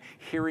tuning in,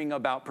 hearing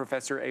about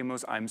Professor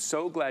Amos. I'm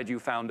so glad you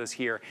found us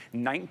here.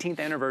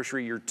 19th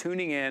anniversary. You're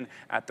tuning in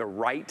at the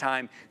right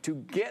time to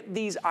get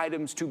these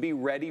items to be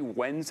ready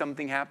when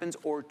something happens,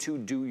 or to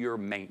do your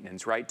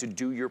maintenance, right? To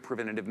do your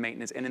preventative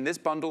maintenance. And in this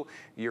bundle,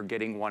 you're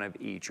getting one of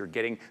each. You're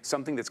getting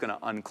something that's going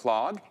to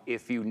unclog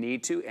if you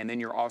need to, and then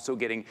you're also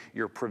getting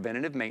your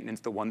preventative maintenance,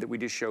 the one that we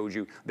just showed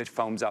you that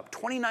foams up.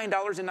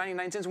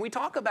 $29.99. We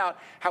talk about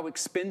how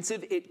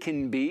expensive it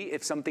can be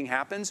if something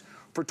happens.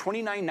 For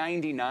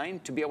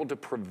 $29.99 to be able to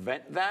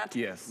prevent that,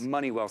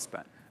 money well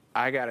spent.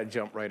 I got to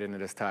jump right into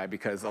this, Ty,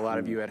 because a lot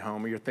of you at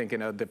home, you're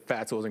thinking of the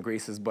fats, oils, and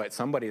greases, but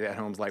somebody at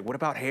home's like, what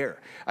about hair?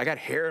 I got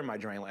hair in my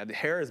drain line. The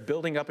hair is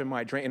building up in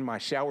my drain, in my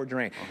shower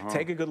drain.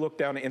 Take a good look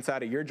down the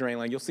inside of your drain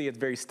line. You'll see it's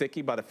very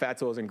sticky by the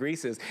fats, oils, and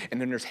greases, and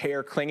then there's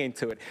hair clinging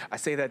to it. I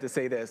say that to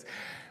say this.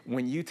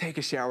 When you take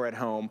a shower at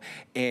home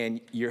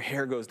and your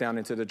hair goes down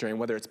into the drain,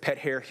 whether it's pet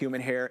hair,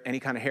 human hair, any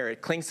kind of hair,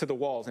 it clings to the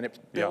walls and it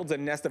builds a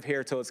nest of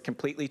hair till it's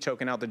completely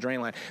choking out the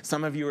drain line.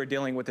 Some of you are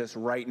dealing with this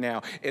right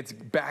now. It's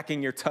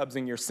backing your tubs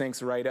and your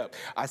sinks right up.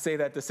 I say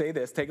that to say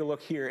this. Take a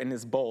look here in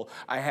this bowl.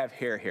 I have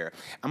hair here.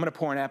 I'm going to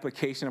pour an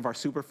application of our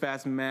Super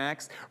Fast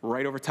Max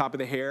right over top of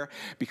the hair,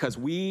 because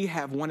we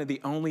have one of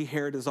the only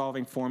hair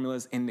dissolving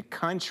formulas in the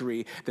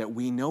country that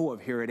we know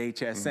of here at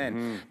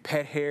HSN.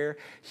 Pet hair,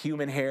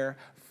 human hair,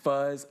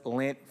 fuzz,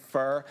 lint,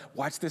 fur.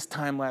 Watch this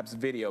time-lapse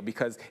video,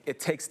 because it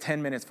takes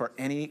 10 minutes for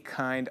any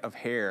kind of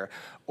hair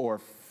or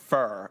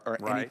fur or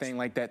anything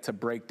like that to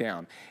break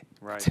down.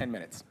 10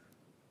 minutes.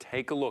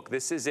 Take a look.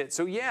 This is it.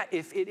 So yeah,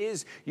 if it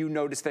is, you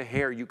notice the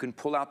hair, you can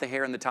pull out the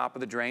hair in the top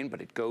of the drain,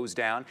 but it goes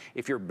down.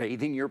 If you're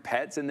bathing your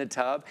pets in the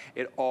tub,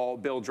 it all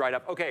builds right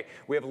up. Okay,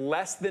 we have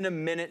less than a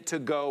minute to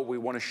go. We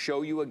want to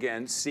show you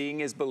again. Seeing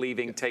is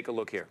believing. Take a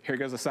look here. Here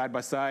goes the side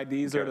by side.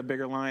 These are the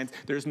bigger lines.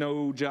 There's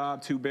no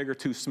job too big or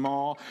too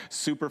small.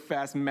 Super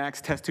Fast Max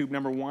test tube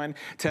number 1.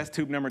 Test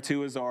tube number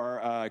 2 is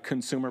our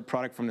consumer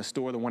product from the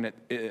store, the one that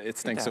it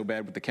stinks so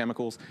bad with the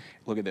chemicals.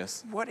 Look at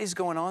this. What is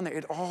going on there?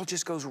 It all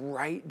just goes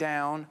right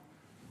down.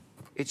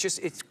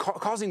 It's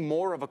causing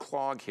more of a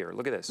clog here.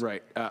 Look at this.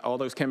 Right. All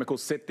those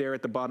chemicals sit there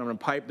at the bottom of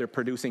the pipe. They're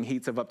producing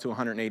heats of up to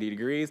 180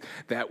 degrees.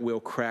 That will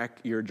crack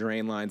your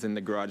drain lines in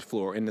the garage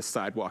floor, in the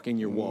sidewalk, in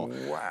your wall.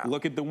 Wow.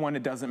 Look at the one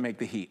that doesn't make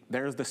the heat.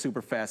 There's the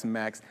Super Fast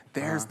Max.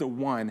 There's the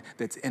one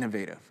that's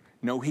innovative.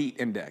 No heat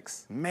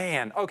index.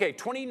 Man, okay,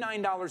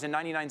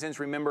 $29.99.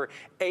 Remember,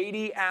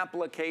 80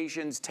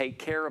 applications take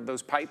care of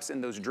those pipes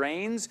and those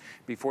drains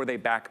before they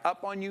back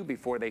up on you,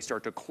 before they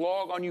start to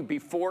clog on you,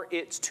 before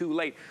it's too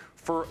late.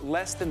 For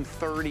less than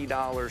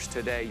 $30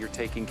 today, you're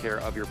taking care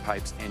of your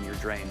pipes and your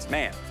drains.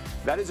 Man,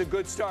 that is a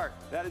good start.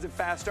 That is a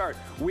fast start.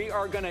 We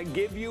are going to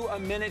give you a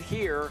minute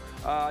here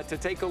to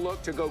take a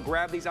look, to go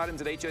grab these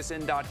items at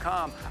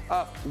hsn.com.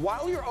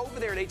 While you're over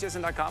there at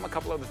hsn.com, a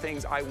couple other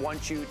things I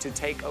want you to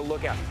take a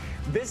look at.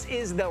 This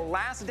is the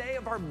last day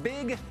of our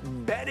big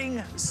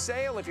bedding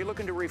sale. If you're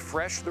looking to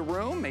refresh the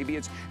room, maybe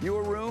it's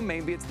your room,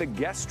 maybe it's the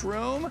guest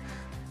room,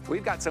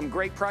 we've got some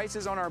great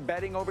prices on our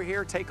bedding over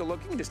here. Take a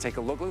look. You can just take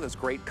a look. Look at those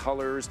great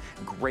colors,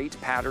 great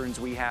patterns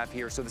we have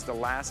here. So this is the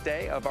last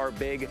day of our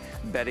big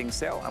bedding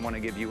sale. I want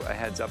to give you a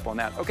heads up on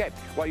that. Okay,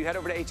 while you head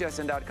over to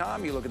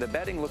hsn.com, you look at the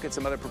bedding, look at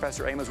some other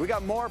Professor Amos. We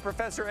got more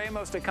Professor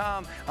Amos to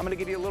come. I'm going to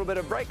give you a little bit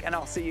of break, and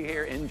I'll see you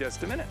here in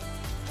just a minute.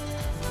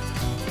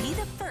 Be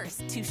the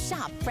first to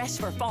shop fresh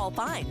for fall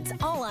finds,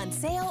 all on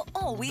sale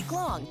all week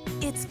long.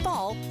 It's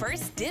Fall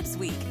First Dibs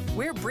Week.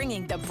 We're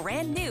bringing the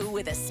brand new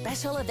with a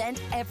special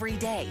event every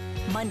day.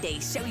 Monday,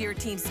 show your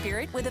team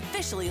spirit with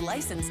officially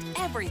licensed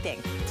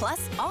everything,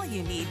 plus all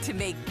you need to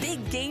make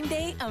big game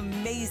day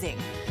amazing.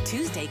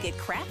 Tuesday, get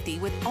crafty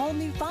with all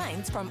new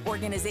finds from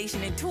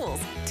organization and tools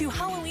to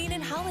Halloween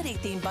and holiday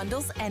theme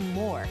bundles and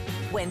more.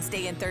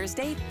 Wednesday and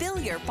Thursday, fill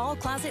your fall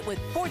closet with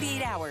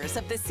 48 hours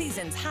of the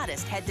season's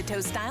hottest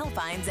head-to-toe style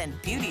finds and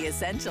beauty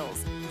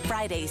essentials.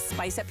 Friday,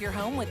 spice up your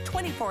home with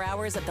 24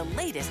 hours of the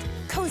latest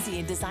cozy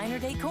and designer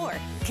decor,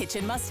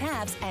 kitchen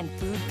must-haves, and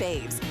food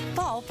faves.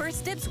 Fall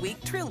First Dibs Week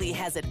truly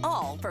has it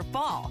all for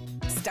fall.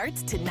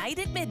 Starts tonight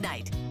at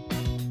midnight.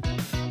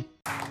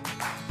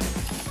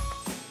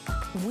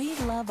 We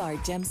love our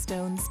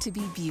gemstones to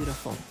be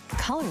beautiful,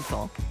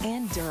 colorful,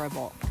 and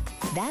durable.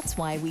 That's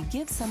why we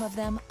give some of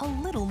them a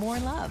little more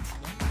love.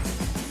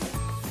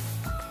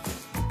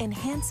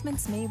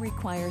 Enhancements may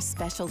require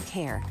special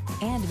care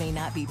and may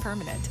not be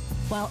permanent,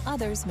 while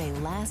others may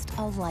last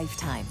a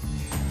lifetime.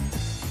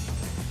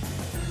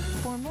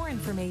 For more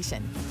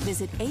information,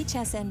 visit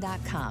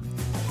hsn.com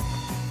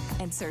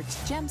and search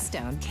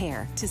Gemstone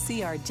Care to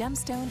see our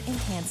gemstone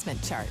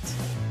enhancement chart.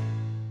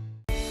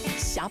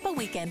 Shop a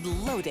weekend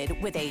loaded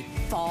with a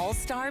fall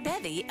star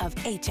bevy of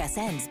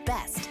HSN's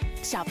best.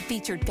 Shop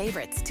featured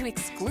favorites to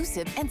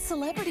exclusive and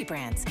celebrity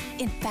brands,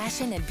 in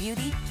fashion and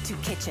beauty to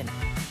kitchen,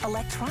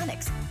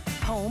 electronics,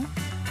 home,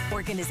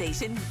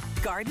 organization,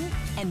 garden,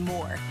 and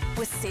more.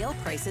 With sale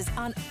prices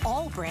on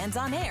all brands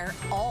on air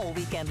all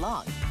weekend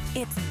long.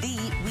 It's the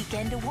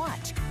weekend to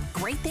watch.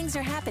 Great things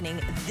are happening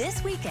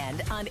this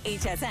weekend on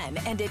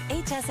HSN and at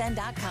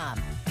hsn.com.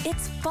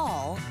 It's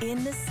fall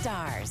in the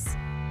stars.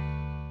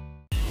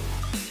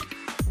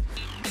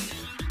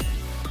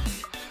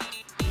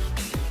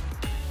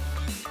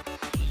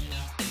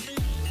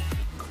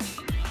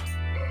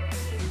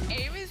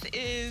 Amos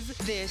is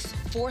this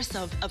force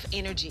of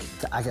energy.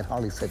 I can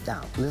hardly sit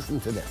down. Listen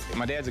to this.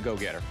 My dad's a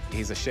go-getter.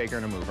 He's a shaker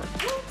and a mover.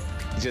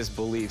 He just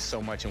believes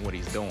so much in what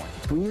he's doing.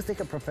 When you think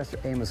of Professor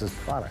Amos's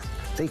products,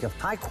 think of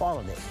high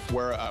quality.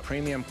 We're a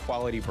premium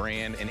quality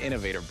brand and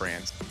innovative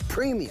brands.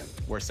 Premium.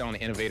 We're selling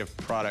innovative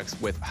products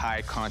with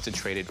high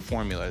concentrated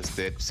formulas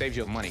that saves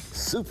you money.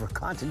 Super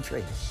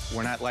concentrated.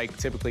 We're not like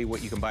typically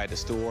what you can buy at the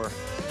store.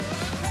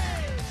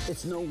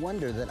 It's no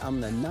wonder that I'm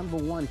the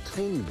 #1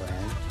 cleaning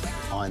brand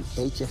on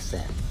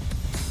HSN.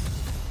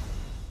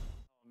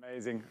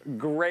 Amazing.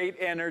 Great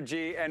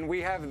energy. And we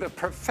have the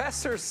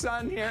professor's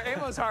son here,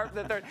 Amos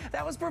Harp-III.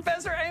 That was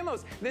Professor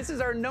Amos. This is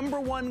our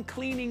 #1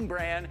 cleaning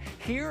brand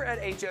here at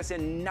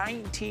HSN.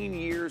 19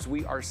 years.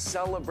 We are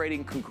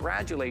celebrating.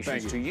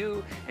 Congratulations to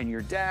you and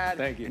your dad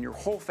and your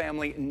whole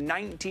family.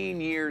 19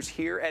 years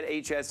here at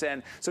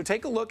HSN. So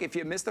take a look. If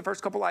you missed the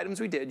first couple items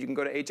we did, you can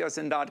go to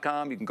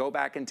hsn.com. You can go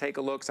back and take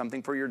a look.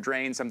 Something for your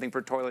drain, something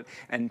for toilet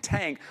and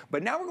tank.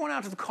 But now we're going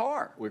out to the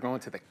car. We're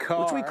going to the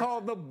car. Which we call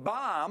the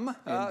bomb.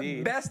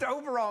 Indeed. Best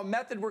overall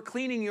method we're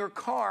cleaning your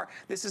car.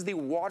 This is the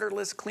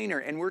waterless cleaner,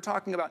 and we're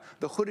talking about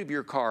the hood of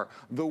your car,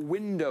 the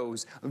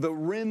windows, the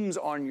rims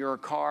on your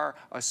car,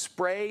 a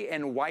spray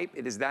and wipe.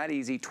 It is that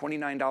easy.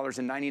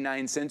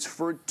 $29.99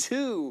 for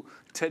 2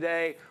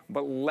 today,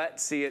 but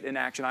let's see it in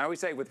action. I always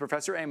say with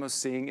Professor Amos,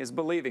 seeing is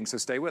believing, so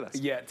stay with us.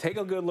 Yeah, take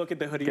a good look at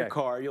the hood of your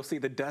car. You'll see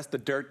the dust, the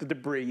dirt, the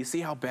debris. You see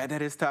how bad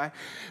that is, Ty?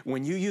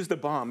 When you use the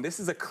balm, this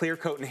is a clear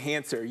coat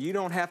enhancer. You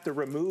don't have to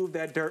remove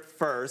that dirt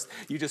first.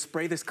 You just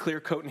spray this clear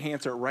coat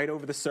enhancer right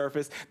over the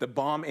surface. The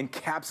balm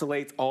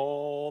encapsulates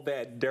all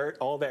that dirt,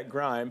 all that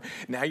grime.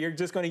 Now you're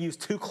just going to use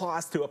 2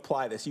 cloths to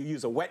apply this. You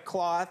use a wet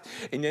cloth,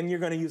 and then you're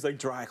going to use a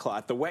dry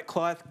cloth. The wet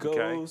cloth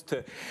goes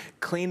to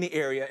clean the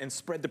area and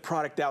spread the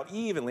product out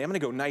evenly. I'm going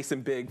to go nice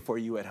and big for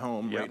you at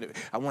home. Right?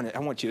 I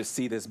want you to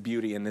see this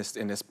beauty in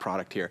this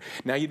product here.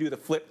 Now you do the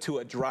flip to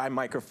a dry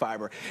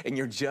microfiber, and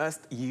you're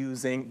just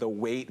using the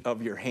weight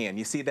of your hand.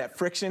 You see that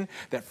friction?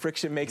 That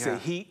friction makes a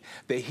heat.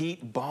 The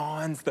heat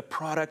bonds the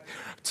product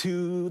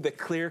to the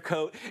clear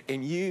coat,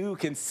 and you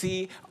can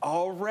see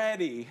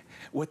already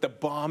what the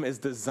balm is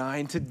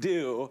designed to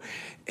do.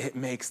 It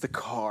makes the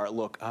car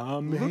look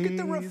amazing. Look at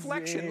the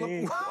reflection.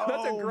 Look,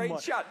 that's a great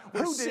shot.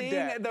 We're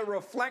seeing the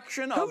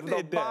reflection of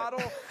the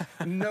bottle.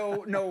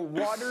 No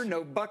water,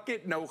 no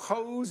bucket, no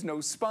hose,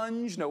 no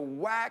sponge, no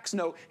wax,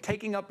 no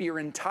taking up your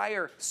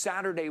entire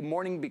Saturday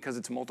morning because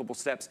it's multiple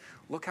steps.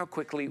 Look how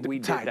quickly we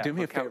did that. Do me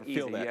a Look how favor, easy.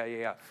 feel that.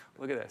 Yeah.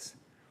 Look at this.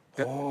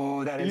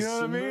 Oh, that is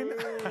smooth.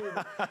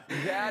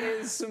 That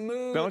is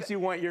smooth. Don't you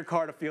want your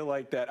car to feel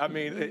like that? I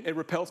mean, it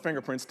repels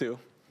fingerprints too.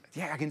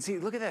 Yeah, I can see.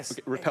 Look at this.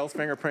 It repels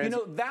fingerprints. You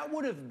know, that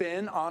would have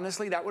been,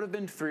 honestly, that would have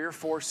been 3 or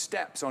 4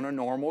 steps on a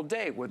normal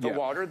day with the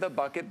water, the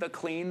bucket, the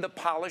clean, the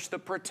polish, the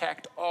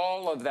protect,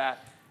 all of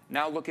that.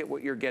 Now look at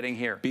what you're getting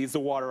here. Beads the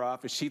water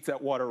off, it sheets that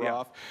water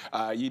off.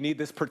 You need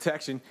this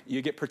protection.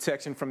 You get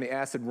protection from the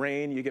acid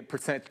rain, you get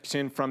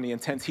protection from the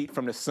intense heat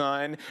from the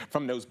sun,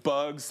 from those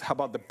bugs. How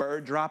about the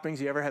bird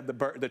droppings? You ever had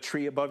the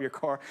tree above your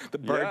car? The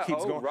bird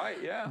keeps going.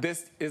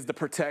 This is the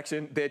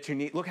protection that you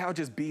need. Look how it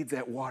just beads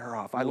that water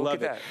off. I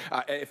love it.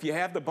 If you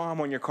have the balm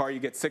on your car, you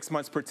get 6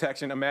 months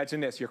protection. Imagine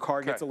this, your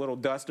car gets a little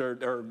dust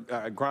or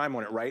grime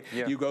on it, right?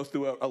 You go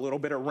through a little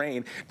bit of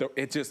rain.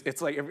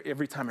 It's like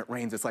every time it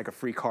rains, it's like a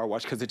free car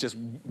wash because it just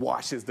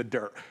washes the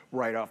dirt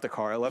right off the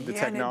car. I love the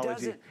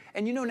technology.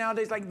 And you know,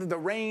 nowadays, like the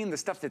rain, the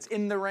stuff that's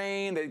in the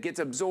rain that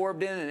gets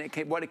absorbed in, and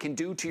what it can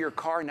do to your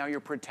car, now you're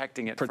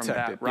protecting it from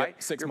that, right?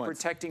 Yep, 6 months. You're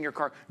protecting your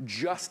car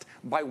just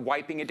by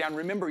wiping it down.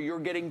 Remember, you're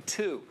getting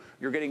 2.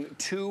 You're getting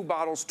 2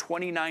 bottles,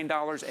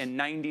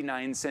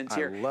 $29.99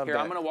 here. I love that.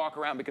 I'm going to walk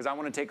around because I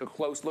want to take a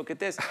close look at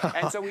this.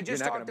 And so we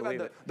just talked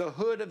about the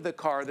hood of the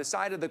car, the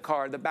side of the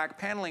car, the back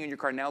paneling in your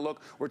car. Now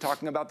look, we're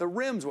talking about the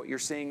rims, what you're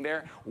seeing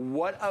there.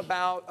 What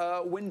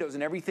about windows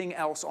and everything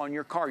else on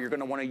your car? You're going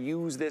to want to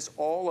use this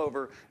all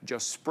over.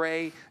 Just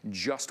spray,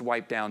 just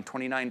wipe down.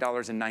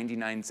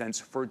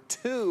 $29.99 for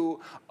 2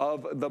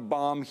 of the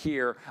balm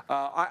here.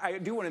 I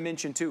do want to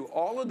mention too,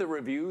 all of the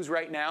reviews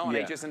right now on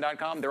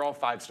hsn.com, they're all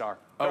 5-star.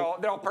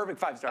 They're all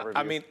perfect 5-star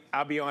reviews. I mean,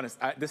 I'll be honest.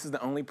 This is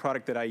the only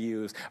product that I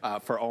use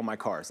for all my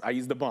cars. I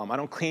use the balm. I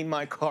don't clean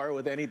my car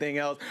with anything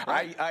else.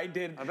 I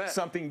did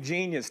something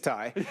genius,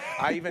 Ty.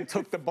 I even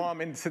took the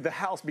balm into the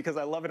house because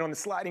I love it on the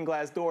sliding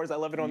glass doors. I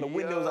love it on the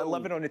windows. I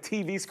love it on the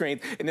TV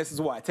screens. And this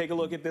is why. Take a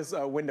look at this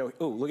window.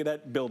 Ooh, look at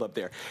that buildup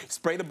there.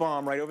 Spray the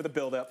balm right over the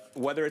buildup.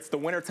 Whether it's the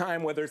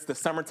wintertime, whether it's the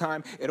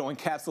summertime, it'll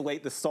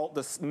encapsulate the salt,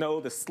 the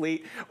snow, the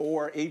sleet,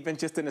 or even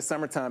just in the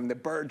summertime, the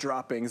bird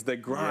droppings, the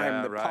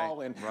grime, the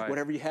pollen,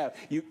 whatever whatever you have.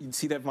 You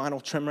see that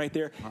vinyl trim right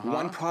there?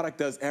 One product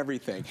does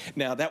everything.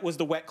 Now, that was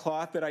the wet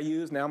cloth that I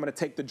used. Now I'm gonna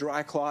take the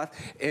dry cloth,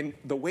 and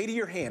the weight of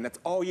your hand, that's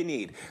all you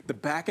need. The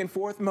back and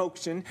forth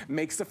motion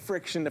makes the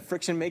friction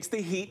makes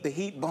the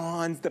heat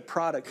bonds the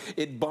product.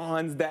 It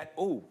bonds that,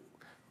 oh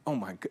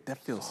my God, that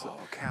feels so,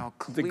 look how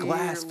clear. The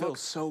glass feels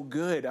so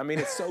good. I mean,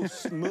 it's so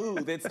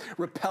smooth. It's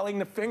repelling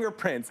the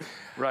fingerprints.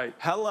 Right.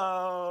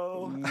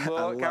 Hello.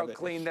 Look how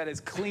clean that is.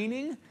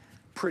 Cleaning,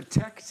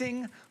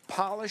 protecting,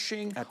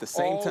 polishing, at the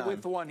same time. All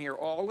with one here,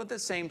 all at the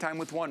same time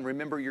with one.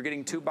 Remember, you're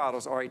getting 2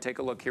 bottles. All right, take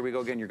a look. Here we go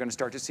again. You're going to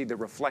start to see the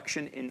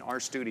reflection in our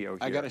studio here.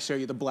 I got to show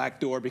you the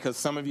black door because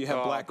some of you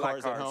have black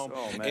cars at home.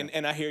 Oh, man.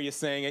 And I hear you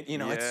saying it, you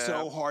know, it's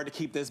so hard to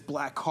keep this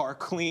black car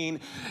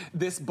clean.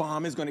 This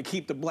balm is going to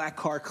keep the black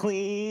car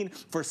clean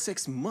for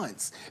 6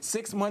 months.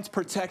 6 months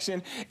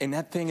protection, and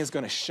that thing is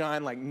going to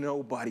shine like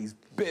nobody's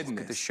business.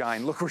 Look at the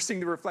shine. Look, we're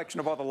seeing the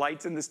reflection of all the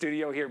lights in the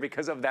studio here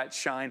because of that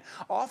shine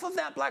off of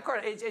that black car.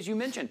 As you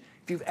mentioned,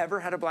 if you've ever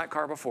had a black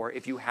car before,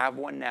 if you have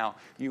one now,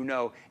 you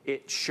know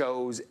it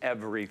shows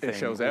everything. It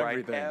shows right?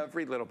 everything.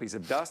 Every little piece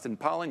of dust and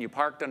pollen. You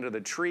parked under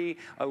the tree,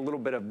 a little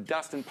bit of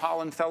dust and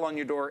pollen fell on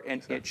your door,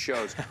 and it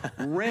shows.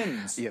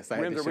 Rims. Yes, I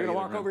rims. Are we going to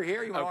walk over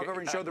here? You want to okay. walk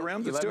over and show the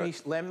rims? Let's do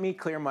it. Let me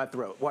clear my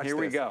throat. Watch Here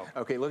this. we go.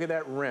 Okay, look at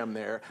that rim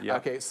there. Yep.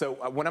 Okay, so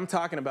what I'm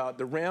talking about,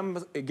 the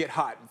rims get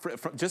hot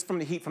just from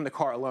the heat from the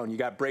car alone. You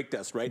got brake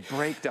dust, right?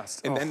 Brake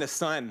dust. And then the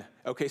sun.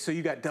 Okay, so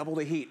you got double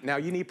the heat. Now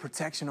you need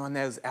protection on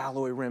those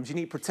alloy rims. You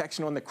need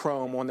protection on the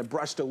chrome, on the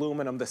brushed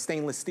aluminum. The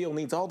stainless steel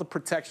needs all the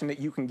protection that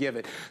you can give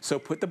it. So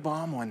put the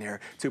balm on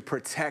there to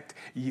protect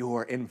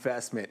your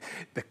investment.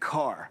 The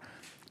car,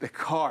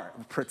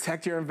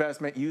 protect your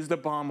investment, use the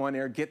balm on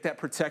there, get that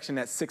protection,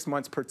 that 6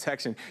 months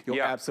protection.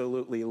 You'll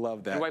absolutely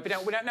love that. You wipe it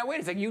down. Now, wait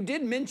a second. You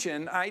did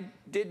mention, I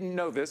didn't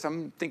know this.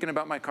 I'm thinking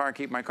about my car,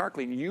 keep my car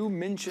clean. You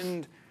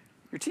mentioned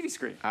your TV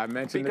screen. I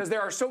mentioned because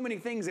there are so many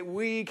things that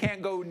we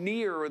can't go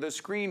near the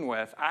screen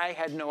with. I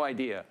had no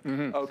idea.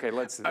 Okay,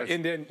 let's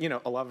and then, you know,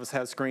 a lot of us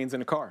have screens in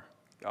the car.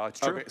 Oh, it's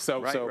true. Okay,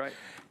 so right.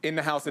 In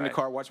the house, in the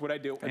car, watch what I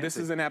do. Fancy. This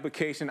is an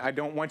application. I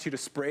don't want you to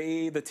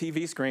spray the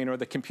TV screen or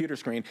the computer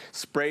screen.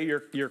 Spray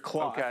your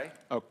cloth.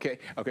 Okay,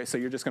 so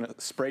you're just gonna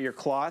spray your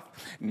cloth.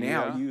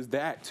 Now use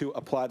that to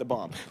apply the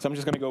balm. So I'm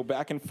just gonna go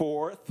back and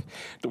forth.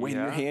 The weight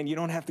of your hand. You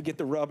don't have to get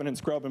the rubbing and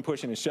scrubbing,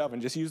 pushing and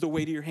shoving. Just use the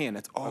weight of your hand.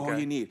 That's all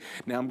you need.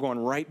 Now I'm going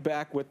right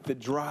back with the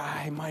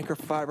dry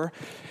microfiber.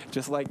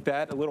 Just like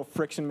that. A little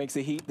friction makes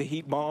the heat. The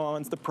heat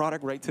bonds the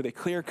product right to the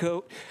clear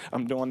coat.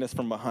 I'm doing this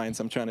from behind,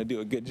 so I'm trying to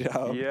do a good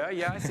job.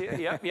 Yeah, I see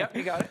it. Yep,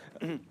 you got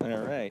it. All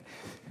right.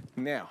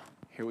 Now,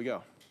 here we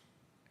go.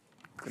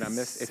 Did I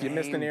miss? If you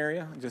missed an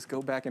area, just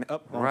go back and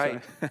up.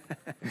 Right.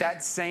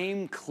 That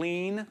same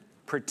clean,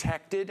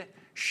 protected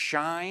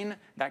shine,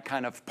 that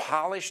kind of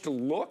polished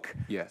look.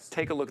 Yes.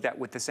 Take a look at that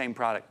with the same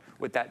product,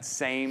 with that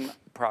same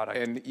product.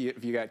 And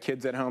if you got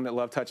kids at home that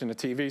love touching the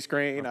TV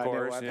screen, of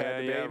course. I know I've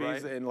had the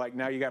babies, right. and like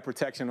now you got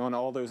protection on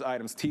all those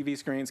items: TV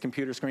screens,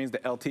 computer screens, the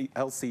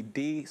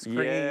LCD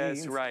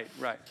screens. Yes, right.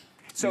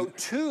 So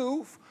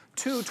two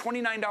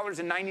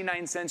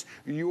 $29.99.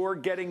 You're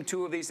getting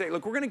 2 of these things.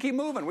 Look, we're going to keep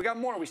moving. We got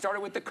more. We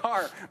started with the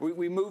car.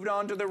 We moved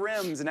on to the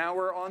rims. Now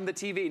we're on the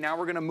TV. Now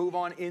we're going to move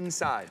on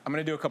inside. I'm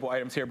going to do a couple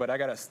items here, but I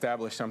got to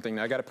establish something.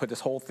 I got to put this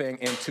whole thing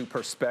into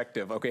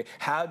perspective, okay?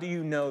 How do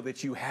you know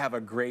that you have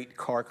a great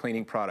car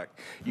cleaning product?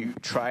 You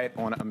try it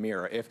on a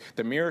mirror. If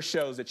the mirror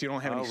shows that you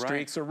don't have any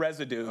streaks or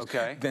residues,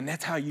 then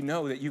that's how you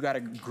know that you got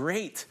a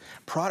great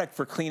product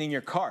for cleaning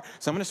your car.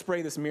 So I'm going to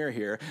spray this mirror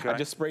here. I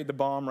just sprayed the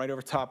balm right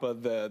over top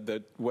of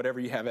the whatever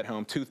you have at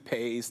home,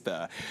 toothpaste,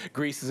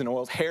 greases and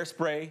oils,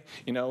 hairspray.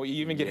 You know, you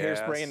even get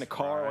hairspray in the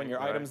car on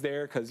your items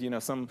there, because you know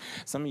some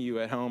of you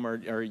at home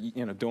are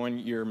you know doing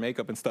your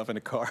makeup and stuff in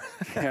the car.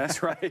 Yeah,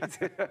 that's right.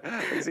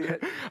 I see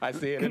it. I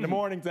see it in the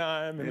morning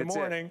time. In the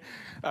morning.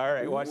 All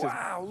right, watch this.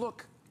 Wow,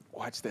 look.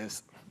 Watch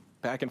this.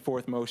 Back and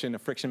forth motion. The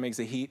friction makes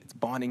the heat. It's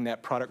bonding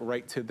that product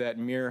right to that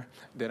mirror.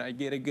 Did I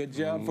get a good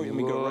job for you?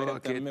 Let me go right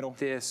up the middle.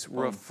 Look at this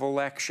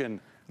reflection.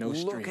 No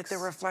streaks. Look at the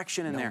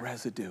reflection in there. No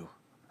residue.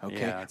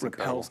 Okay, yeah,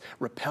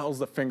 repels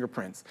the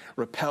fingerprints,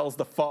 repels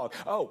the fog.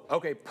 Oh,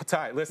 okay,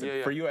 Ty,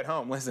 listen, for you at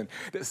home, listen,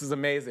 this is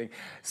amazing.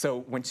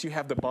 So once you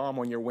have the balm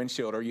on your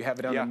windshield or you have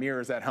it on the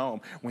mirrors at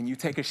home, when you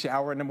take a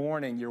shower in the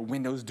morning, your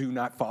windows do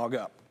not fog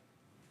up.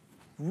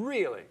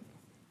 Really?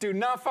 Do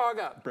not fog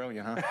up.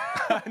 Brilliant,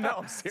 huh? No,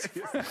 I'm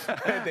serious.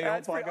 They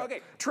don't fog up.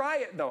 Okay, try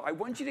it though. I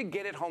want you to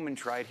get it home and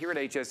try it. Here at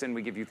HSN,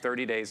 we give you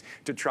 30 days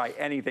to try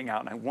anything out,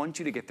 and I want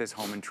you to get this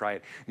home and try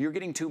it. You're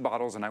getting 2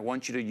 bottles, and I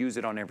want you to use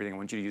it on everything. I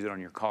want you to use it on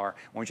your car.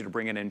 I want you to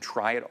bring it in,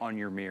 try it on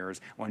your mirrors.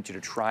 I want you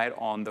to try it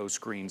on those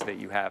screens that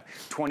you have.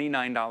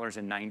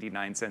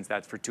 $29.99,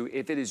 that's for 2.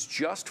 If it is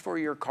just for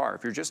your car,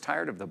 if you're just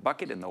tired of the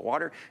bucket and the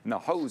water and the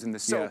hose and the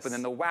soap and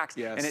then the wax,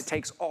 and it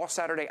takes all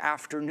Saturday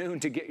afternoon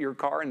to get your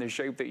car in the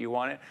shape that you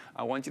want it,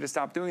 I want you to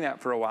stop doing that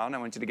for a while, and I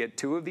want you to get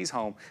 2 of these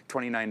home,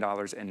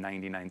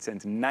 $29.99.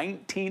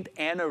 19th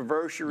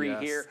anniversary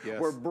here. Yes.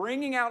 We're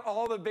bringing out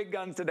all the big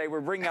guns today.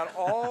 We're bringing out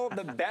all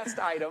the best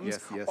items,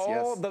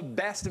 all the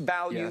best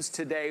values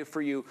today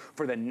for you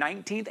for the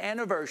 19th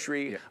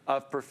anniversary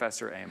of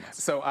Professor Amos.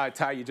 So,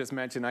 Ty, you just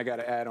mentioned, I got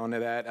to add on to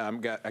that. I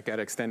got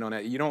to extend on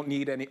that. You don't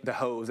need the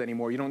hose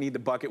anymore. You don't need the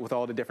bucket with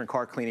all the different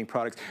car cleaning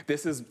products.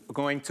 This is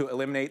going to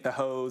eliminate the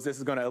hose. This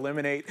is going to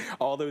eliminate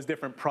all those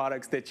different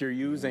products that you're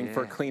using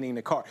for cleaning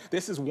the car.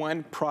 This is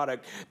one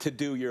product to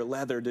do your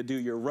leather, to do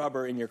your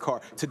rubber in your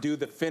car, to do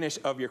the finish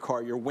of your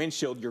car, your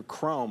windshield, your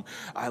chrome.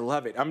 I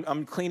love it.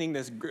 I'm cleaning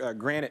this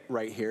granite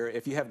right here.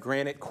 If you have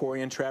granite,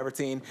 corian,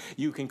 travertine,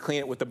 you can clean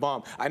it with the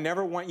balm. I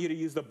never want you to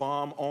use the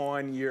balm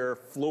on your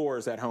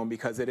floors at home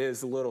because it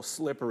is a little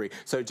slippery.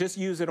 So just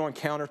use it on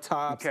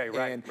countertops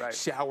and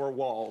shower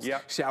walls,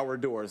 shower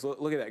doors.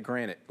 Look at that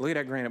granite. Look at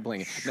that granite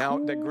bling. Now,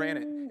 the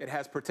granite, it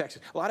has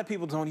protection. A lot of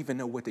people don't even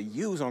know what to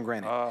use on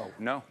granite. Oh,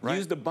 no.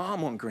 Use the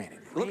balm on granite.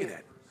 Look at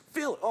that.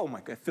 Feel it. Oh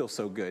my God, it feels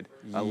so good.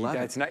 I love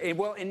it. Nice.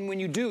 Well, and when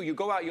you do, you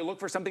go out, you look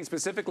for something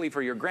specifically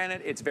for your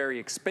granite. It's very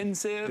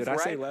expensive. Did I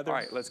say leather? All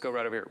right, let's go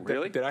right over here.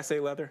 Really? Did I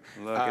say leather?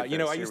 You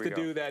know, I used to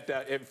do that.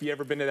 If you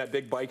ever been to that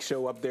big bike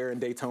show up there in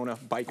Daytona,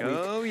 Bike Week.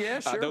 Oh yeah,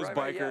 sure. Those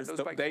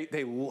bikers,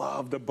 they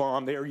love the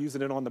balm. They're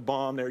using it on the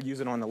balm. They're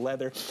using it on the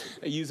leather.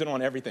 They use it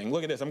on everything.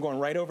 Look at this. I'm going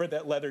right over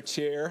that leather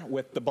chair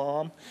with the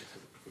balm.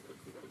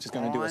 Just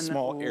going to do a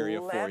small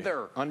area for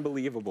you.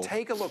 Unbelievable.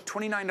 Take a look,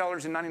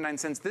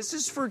 $29.99. This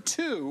is for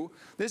 2.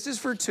 This is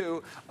for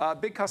 2.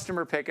 Big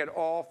customer pick at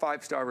all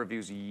 5-star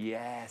reviews.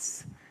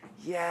 Yes.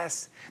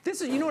 Yes.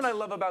 This is, you know what I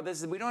love about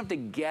this is we don't have to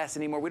guess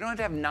anymore. We don't have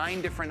to have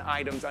 9 different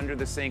items under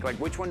the sink, like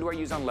which one do I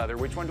use on leather,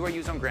 which one do I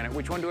use on granite,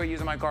 which one do I use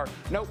on my car.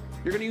 Nope,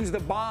 you're gonna use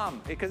the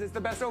balm because it's the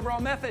best overall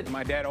method.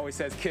 My dad always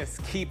says, Kiss,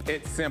 keep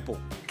it simple.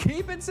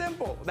 Keep it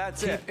simple,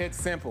 that's it. Keep it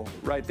simple.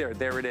 Right there,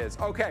 there it is.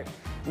 Okay,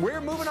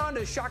 we're moving on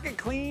to Shock It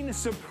Clean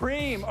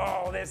Supreme.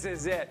 Oh, this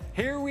is it.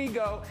 Here we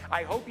go.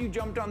 I hope you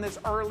jumped on this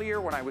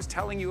earlier when I was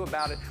telling you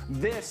about it.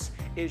 This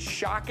is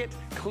Shock It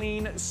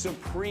Clean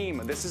Supreme.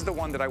 This is the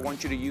one that I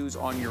want you to use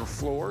on your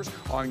floors,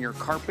 on your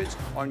carpets,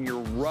 on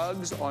your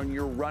rugs, on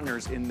your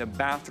runners, in the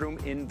bathroom,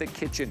 in the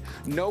kitchen.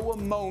 No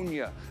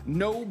ammonia,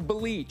 no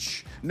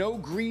bleach, no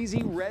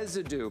greasy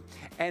residue.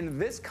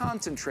 And this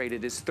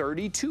concentrated is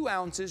 32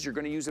 ounces. You're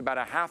going to use about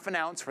a ½ an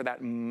ounce for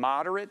that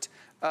moderate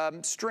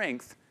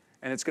strength.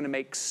 And it's going to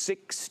make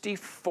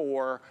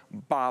 64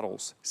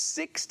 bottles.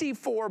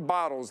 64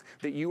 bottles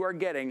that you are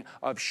getting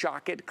of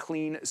Shock It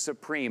Clean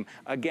Supreme.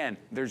 Again,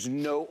 there's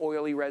no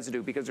oily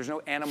residue because there's no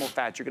animal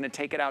fat. You're going to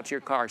take it out to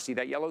your car. See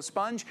that yellow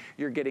sponge?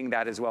 You're getting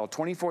that as well.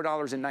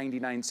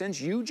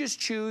 $24.99. You just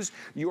choose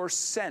your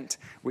scent.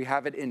 We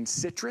have it in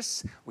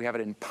citrus. We have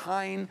it in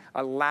pine,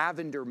 a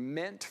lavender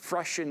mint,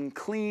 fresh and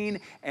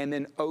clean, and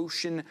then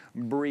ocean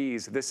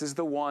breeze. This is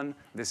the one.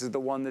 This is the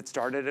one that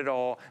started it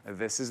all.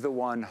 This is the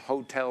one.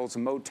 Hotels,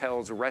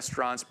 motels,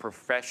 restaurants,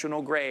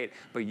 professional grade,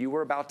 but you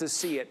were about to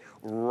see it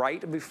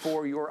right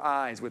before your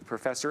eyes with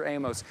Professor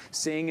Amos.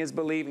 Seeing is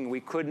believing. We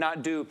could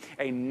not do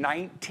a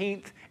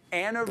 19th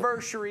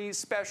anniversary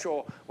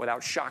special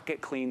without Shock It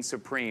Clean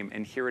Supreme.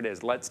 And here it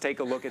is. Let's take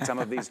a look at some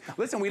of these.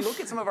 Listen, we look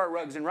at some of our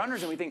rugs and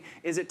runners and we think,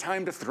 is it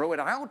time to throw it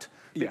out?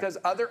 Because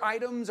other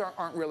items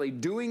aren't really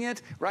doing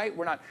it, right?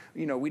 We're not,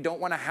 you know, we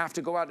don't want to have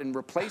to go out and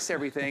replace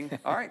everything.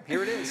 All right,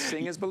 here it is.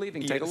 Seeing is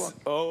believing. Take a look.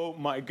 Oh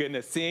my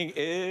goodness. Seeing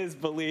is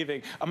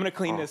believing. I'm going to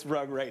clean this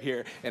rug right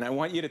here and I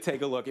want you to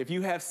take a look. If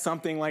you have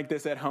something like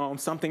this at home,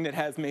 something that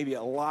has maybe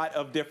a lot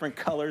of different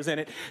colors in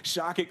it,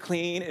 Shock It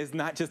Clean is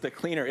not just a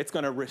cleaner. It's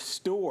going to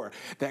restore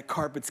that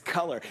carpet's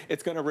color.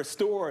 It's going to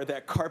restore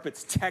that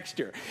carpet's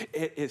texture.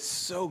 It is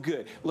so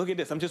good. Look at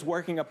this. I'm just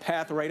working a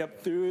path right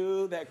up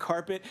through that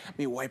carpet. Let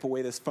me wipe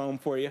away this foam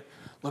for you.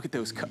 Look at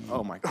those.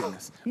 Oh my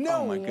goodness.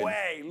 No oh my goodness.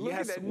 way. Look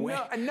at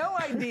that. No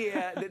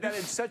idea that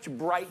it's such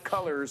bright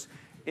colors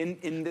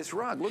in this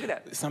rug. Look at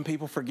that. Some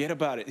people forget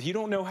about it. You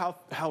don't know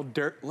how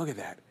dirt. Look at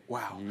that.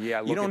 Wow.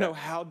 Yeah, you don't know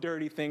how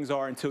dirty things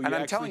are until you And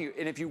I'm telling you,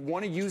 and if you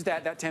want to use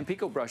that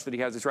Tampico brush that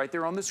he has, it's right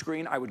there on the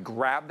screen. I would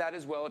grab that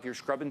as well if you're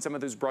scrubbing some of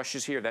those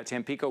brushes here, that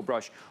Tampico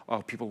brush.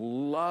 Oh, people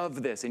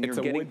love this. And it's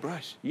a wood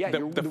brush. Yeah.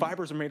 The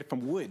fibers are made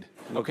from wood.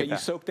 Okay, you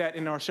soak that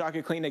in our Shock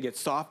It Clean, they get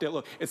soft.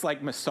 Look, it's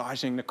like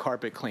massaging the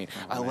carpet clean.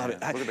 I love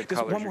it. Look at the just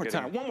colors one more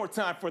time. One more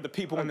time for the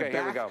people in the back.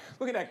 Here we go.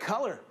 Look at that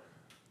color.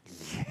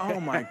 Oh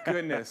my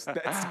goodness,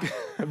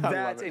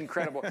 that's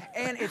incredible.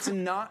 And it's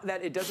not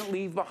that it doesn't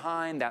leave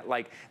behind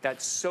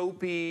that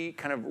soapy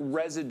kind of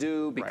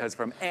residue because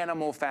from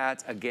animal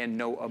fats, again,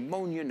 no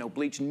ammonia, no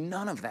bleach,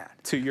 none of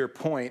that. To your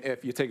point,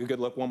 if you take a good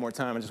look one more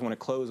time, I just want to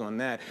close on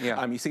that.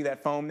 You see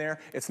that foam there?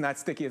 It's not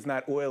sticky, it's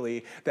not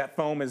oily. That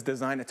foam is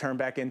designed to turn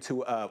back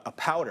into a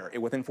powder.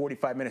 Within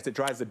 45 minutes, it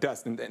dries the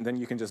dust, and then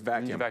you can just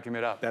vacuum. You vacuum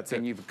it up. That's it.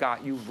 And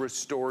you've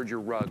restored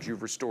your rugs,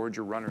 you've restored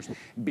your runners.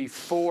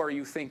 Before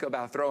you think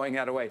about throwing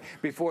that away, way.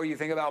 Before you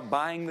think about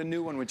buying the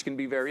new one, which can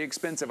be very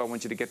expensive, I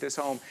want you to get this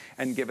home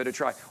and give it a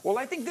try. Well,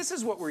 I think this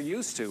is what we're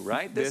used to,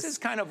 right? This is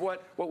kind of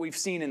what we've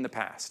seen in the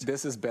past.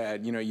 This is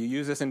bad. You know, you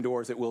use this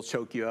indoors, it will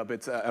choke you up.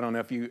 It's I don't know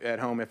if you at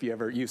home, if you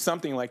ever used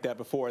something like that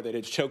before, that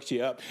it chokes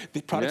you up.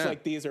 The products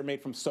like these are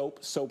made from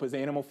soap. Soap is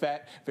animal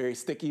fat, very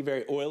sticky,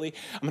 very oily.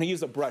 I'm going to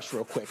use a brush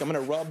real quick. I'm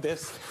going to rub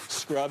this,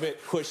 scrub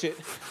it, push it.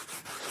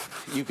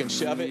 You can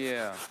shove it.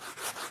 Yeah.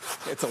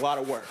 It's a lot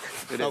of work.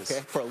 It is.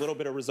 Okay, for a little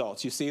bit of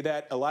results. You see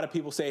that? A lot of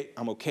people say,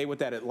 I'm okay with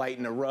that. It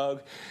lightened a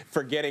rug,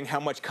 forgetting how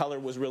much color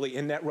was really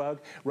in that rug.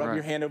 Rub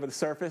your hand over the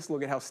surface.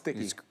 Look at how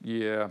sticky.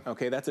 Yeah.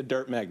 Okay, that's a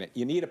dirt magnet.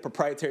 You need a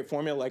proprietary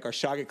formula like our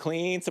Shock It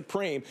Clean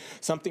Supreme,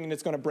 something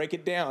that's going to break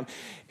it down.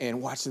 And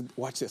watch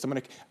this.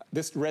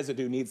 This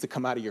residue needs to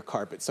come out of your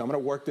carpet. So I'm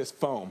going to work this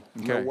foam.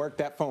 I'm going to work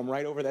that foam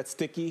right over that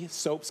sticky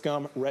soap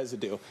scum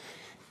residue.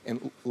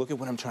 And look at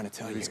what I'm trying to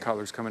tell you. These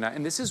colors coming out.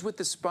 And this is with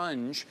the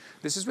sponge.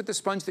 This is with the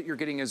sponge that you're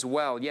getting as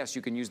well. Yes,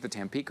 you can use the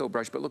Tampico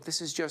brush, but look,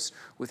 this is just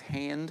with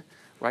hand,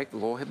 right? A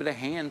little bit of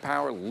hand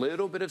power, a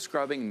little bit of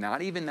scrubbing,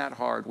 not even that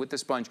hard with the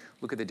sponge.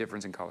 Look at the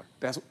difference in color.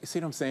 See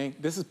what I'm saying?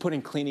 This is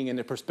putting cleaning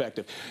into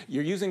perspective.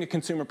 You're using a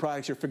consumer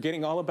product. You're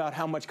forgetting all about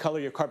how much color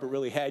your carpet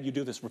really had. You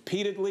do this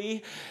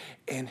repeatedly,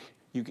 and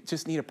you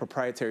just need a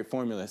proprietary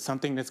formula,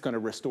 something that's going to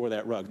restore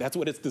that rug. That's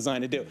what it's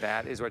designed to do.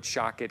 That is what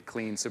Shock It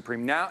Clean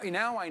Supreme. Now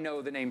I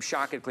know the name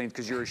Shock It Clean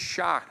because you're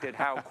shocked at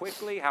how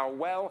quickly, how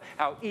well,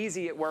 how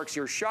easy it works.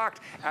 You're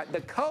shocked at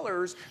the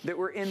colors that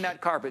were in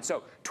that carpet.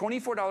 So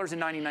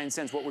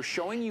 $24.99. What we're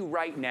showing you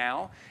right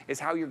now is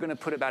how you're going to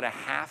put about a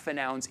 ½ an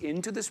ounce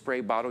into the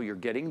spray bottle. You're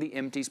getting the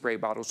empty spray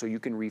bottle so you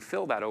can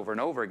refill that over and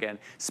over again.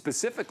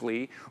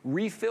 Specifically,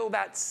 refill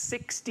that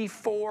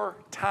 64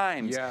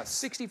 times. Yes.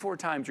 64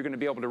 times you're going to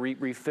be able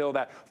to refill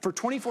that. For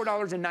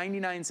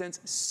 $24.99,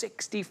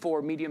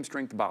 64 medium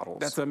strength bottles.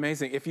 That's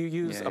amazing. If you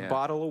use a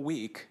bottle a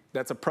week,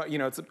 that's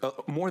it's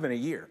more than a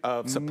year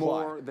of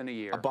supply. More than a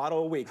year. A bottle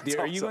a week.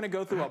 Are you going to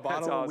go through a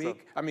bottle a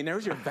week? I mean,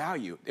 there's your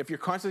value. If you're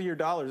conscious of your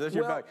dollars, there's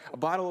your value. A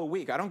bottle a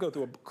week. I don't go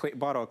through a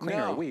bottle of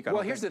cleaner a week.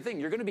 Well, here's the thing.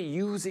 You're going to be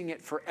using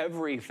it for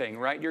everything,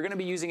 right? You're going to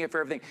be using it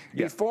for everything.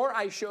 Yeah. Before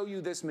I show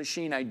you this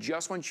machine, I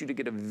just want you to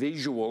get a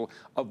visual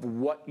of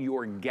what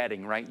you're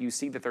getting, right? You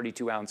see the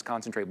 32-ounce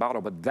concentrate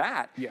bottle, but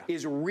that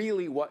is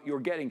really what you're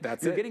getting.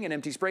 You're getting an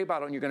empty spray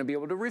bottle, and you're going to be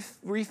able to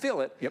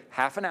refill it.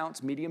 ½ an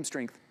ounce, medium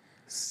strength.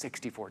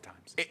 64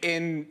 times.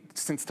 And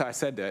since Ty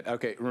said that,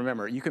 okay,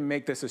 remember, you can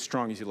make this as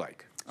strong as you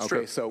like.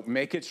 Okay, so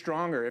make it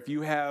stronger. If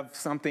you have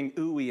something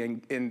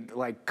ooey and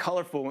like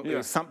colorful,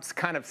 some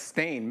kind of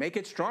stain, make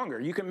it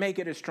stronger. You can make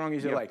it as strong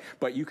as you like,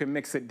 but you can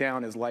mix it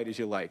down as light as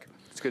you like.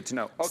 It's good to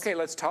know. Okay,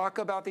 let's talk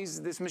about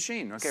this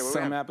machine. Okay,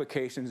 some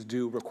applications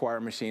do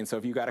require machines. So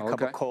if you got a cup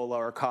of cola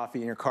or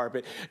coffee in your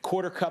carpet,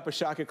 quarter cup of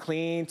Shock It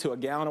Clean to a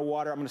gallon of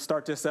water. I'm going to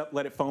start this up,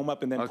 let it foam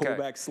up, and then pull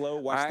back slow.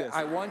 Watch this.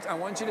 I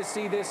want you to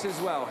see this as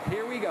well.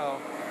 Here we go.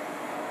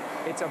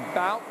 It's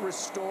about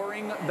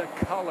restoring the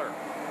color.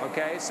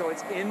 Okay, so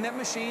it's in that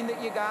machine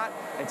that you got.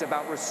 It's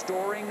about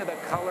restoring the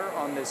color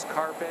on this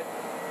carpet.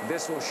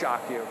 This will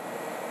shock you.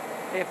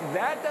 If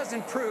that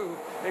doesn't prove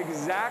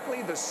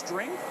exactly the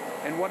strength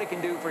and what it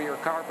can do for your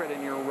carpet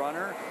and your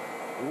runner,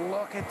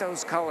 look at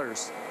those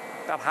colors.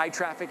 That high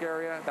traffic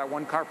area, that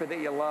one carpet that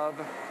you love,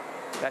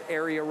 that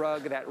area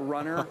rug, that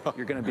runner,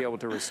 you're going to be able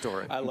to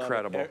restore it. I love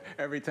Incredible. It.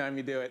 Every time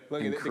you do it.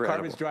 Look, the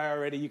carpet's dry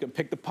already. You can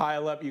pick the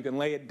pile up. You can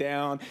lay it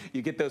down.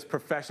 You get those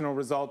professional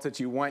results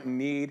that you want and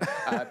need.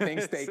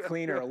 Things stay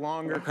cleaner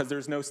longer because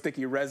there's no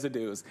sticky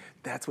residues.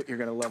 That's what you're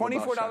going to love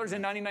about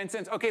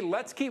 $24.99. Okay,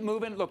 let's keep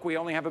moving. Look, we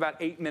only have about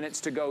 8 minutes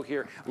to go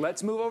here.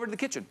 Let's move over to the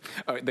kitchen.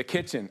 The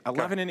kitchen. I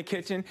love it in the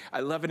kitchen. I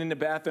love it in the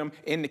bathroom.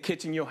 In the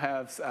kitchen, you'll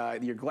have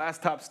your glass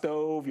top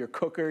stove, your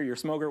cooker, your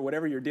smoker,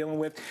 whatever you're dealing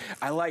with.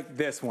 I like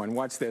this one.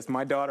 Watch this.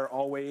 My daughter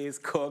always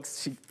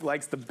cooks. She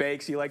likes to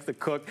bake. She likes to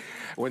cook.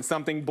 When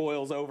something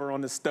boils over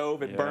on the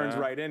stove, it burns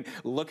right in.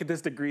 Look at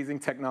this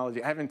degreasing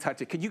technology. I haven't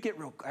touched it. Could you get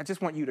real? I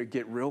just want you to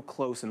get real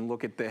close and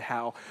look at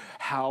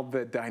how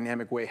the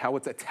dynamic way, how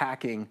it's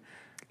attacking.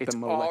 It's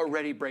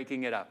already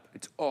breaking it up.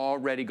 It's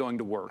already going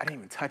to work. I didn't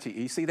even touch it.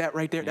 You see that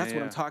right there? That's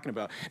what I'm talking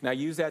about. Now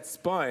use that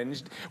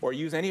sponge or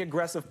use any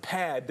aggressive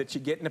pad that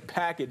you get in a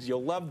package.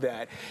 You'll love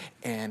that.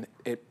 And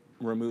it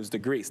removes the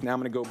grease. Now I'm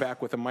going to go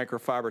back with a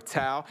microfiber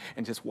towel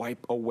and just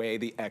wipe away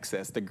the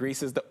excess. The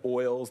greases, the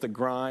oils, the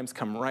grimes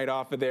come right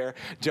off of there.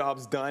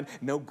 Job's done.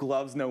 No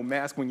gloves, no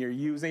mask when you're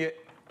using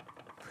it.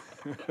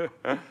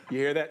 You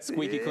hear that?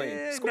 Squeaky clean.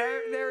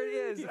 There it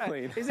is.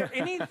 Clean. Is there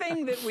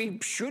anything that we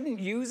shouldn't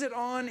use it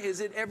on? Is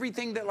it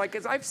everything that, like,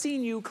 'cause I've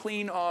seen you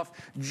clean off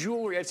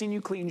jewelry, I've seen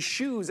you clean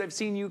shoes, I've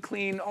seen you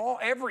clean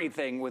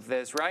everything with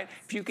this, right?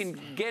 If you can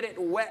get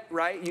it wet,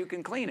 right, you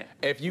can clean it.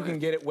 If you can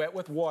get it wet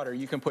with water,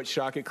 you can put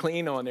Shock It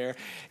Clean on there,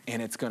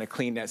 and it's going to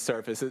clean that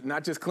surface. It's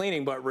not just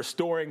cleaning, but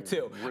restoring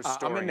too.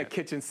 I'm in the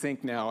kitchen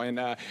sink now, and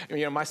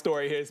my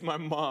story here is my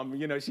mom.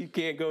 She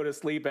can't go to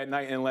sleep at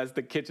night unless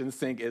the kitchen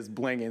sink is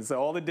blinging.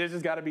 So all the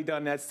dishes got to be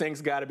done. That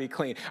sink's got to be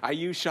clean. I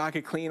use Shock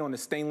It Clean on the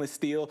stainless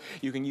steel.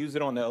 You can use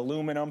it on the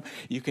aluminum.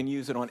 You can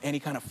use it on any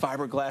kind of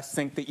fiberglass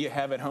sink that you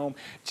have at home.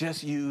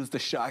 Just use the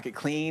Shock It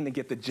Clean to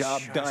get the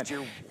job done. Just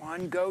your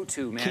one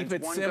go-to, man. Keep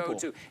it one simple.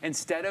 Go-to.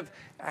 Instead of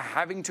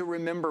having to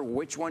remember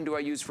which one do I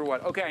use for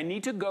what. Okay, I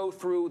need to go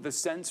through the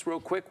scents real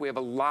quick. We have a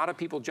lot of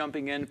people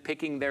jumping in,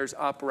 picking theirs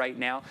up right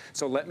now.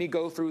 So let me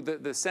go through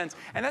the scents.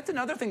 And that's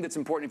another thing that's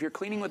important. If you're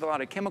cleaning with a lot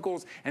of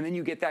chemicals and then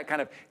you get that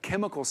kind of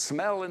chemical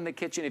smell in the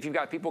kitchen, if you've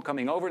got people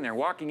coming over and they're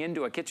walking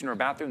into a kitchen or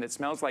bathroom that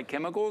smells like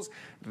chemicals,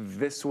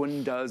 this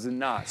one does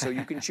not. So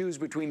you can choose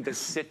between the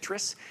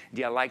citrus.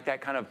 Do you like that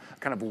kind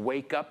of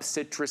wake up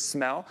citrus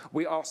smell?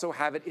 We also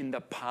have it in the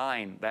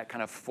pine, that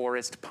kind of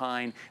forest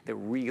pine that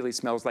really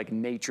smells like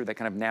nature, that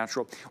kind of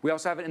natural. We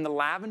also have it in the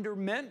lavender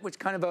mint, which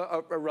kind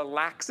of a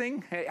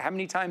relaxing. Hey, how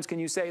many times can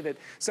you say that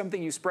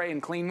something you spray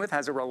and clean with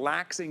has a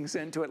relaxing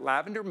scent to it?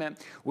 Lavender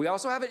mint. We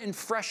also have it in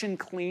fresh and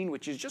clean,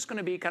 which is just going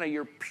to be kind of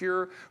your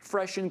pure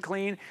fresh and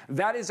clean.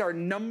 That is our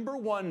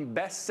 #1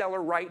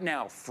 bestseller right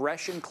now,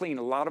 fresh and clean.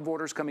 A lot of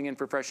orders coming in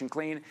for fresh and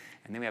clean.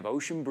 And then we have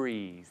Ocean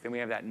Breeze. Then we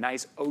have that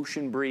nice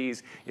Ocean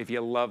Breeze if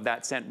you love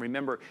that scent.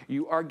 Remember,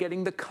 you are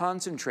getting the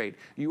concentrate.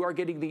 You are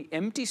getting the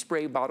empty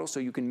spray bottle so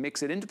you can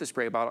mix it into the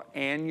spray bottle,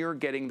 and you're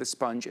getting the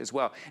sponge as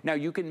well. Now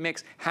you can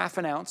mix ½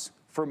 an ounce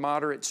for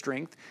moderate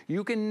strength.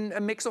 You can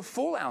mix a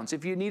full ounce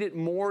if you need it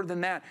more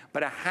than that,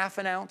 but ½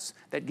 an ounce,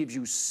 that gives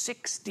you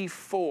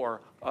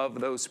 64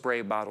 of those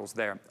spray bottles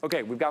there.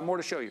 Okay, we've got more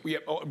to show you. Yeah,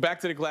 back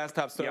to the glass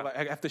top stove.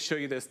 I have to show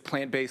you this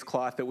plant-based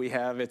cloth that we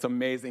have. It's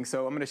amazing.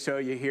 So I'm going to show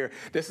you here.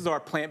 This is our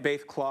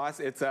plant-based cloth.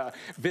 It's a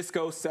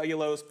viscose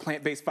cellulose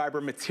plant-based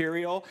fiber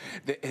material.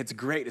 It's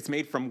great. It's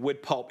made from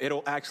wood pulp.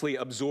 It'll actually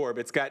absorb.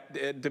 It's got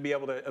to be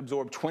able to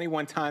absorb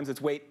 21 times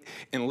its weight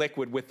in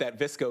liquid with that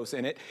viscose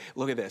in it.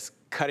 Look at this,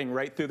 cutting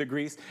right through the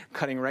grease,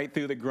 cutting right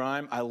through the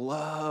grime. I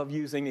love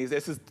using these.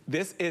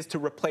 This is to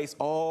replace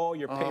all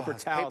your paper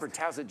towels. Paper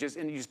towels that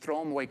and you just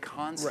throw them away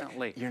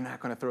constantly. Right. You're not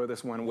going to throw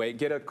this one away.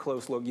 Get a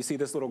close look. You see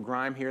this little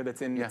grime here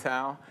that's in the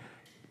towel?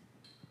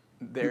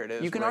 There it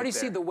is. You can already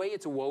see the way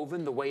it's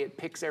woven, the way it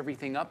picks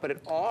everything up, but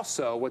it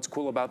also, what's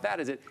cool about that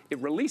is it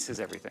releases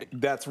everything.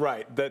 That's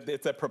right.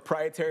 It's a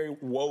proprietary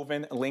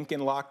woven link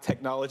and lock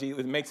technology.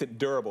 It makes it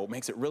durable,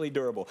 makes it really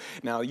durable.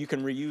 Now you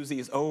can reuse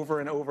these over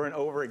and over and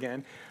over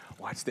again.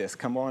 Watch this.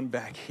 Come on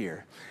back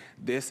here.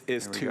 This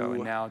is to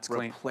now it's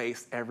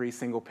replace every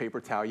single paper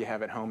towel you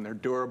have at home. They're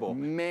durable.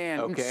 Man,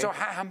 okay. So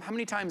how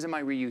many times am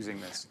I reusing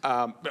this?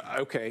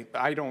 Okay,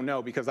 I don't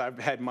know because I've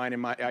had mine in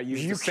my. I've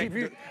used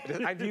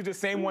the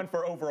same one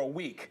for over a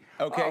week.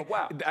 Okay. Oh,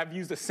 wow. I've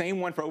used the same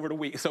one for over a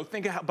week. So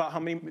think about how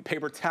many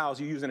paper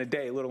towels you use in a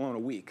day, let alone a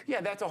week.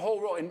 Yeah, that's a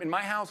whole roll. In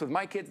my house with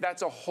my kids,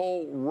 that's a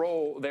whole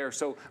roll there.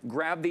 So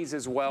grab these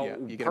as well. Yeah,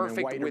 you get them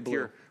in white or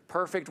blue.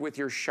 Perfect with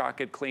your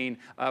Shock It Clean.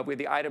 With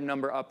the item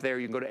number up there,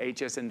 you can go to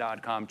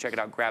hsn.com, check it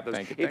out, grab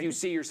those. If you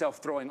see yourself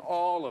throwing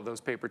all of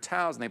those paper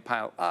towels and they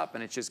pile up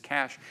and it's just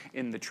cash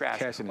in the trash.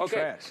 Cash in the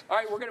trash. All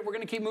right, we're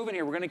gonna keep moving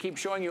here. We're gonna keep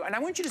showing you. And I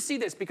want you to see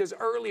this because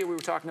earlier we were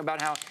talking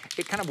about how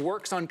it kind of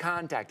works on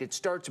contact. It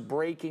starts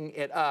breaking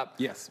it up.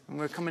 Yes. And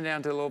we're coming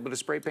down to a little bit of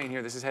spray paint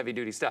here. This is heavy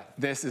duty stuff.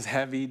 This is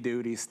heavy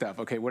duty stuff.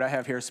 Okay, what I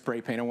have here is spray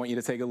paint. I want you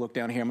to take a look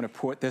down here. I'm gonna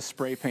put this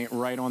spray paint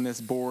right on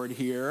this board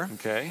here.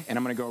 Okay. And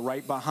I'm gonna go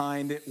right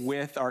behind it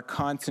with our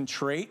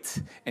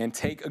concentrate and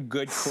take a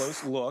good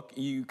close look.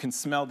 You can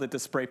smell that the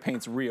spray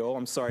paint's real.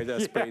 I'm sorry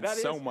that I sprayed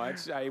so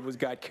much. I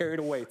got carried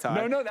away,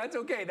 Ty. No, that's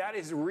okay. That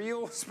is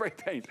real spray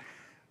paint.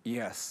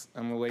 Yes,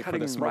 I'm gonna wait for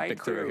the smoke to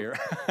clear here.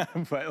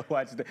 But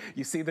watch,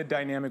 you see the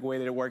dynamic way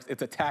that it works?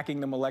 It's attacking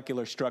the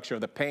molecular structure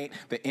of the paint,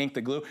 the ink, the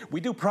glue. We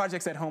do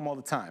projects at home all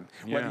the time,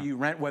 whether you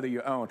rent, whether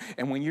you own.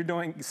 And when you're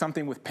doing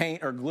something with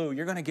paint or glue,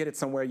 you're gonna get it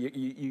somewhere,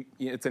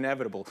 it's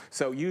inevitable.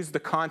 So use the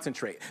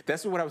concentrate.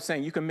 That's what I was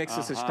saying. You can mix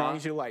this as strong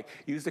as you like.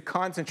 Use the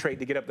concentrate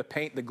to get up the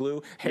paint, the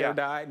glue, hair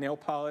dye, nail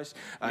polish,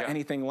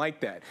 anything like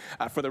that.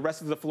 For the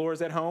rest of the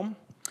floors at home,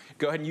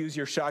 go ahead and use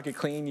your Shock It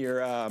Clean,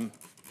 your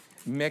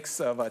mix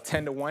of a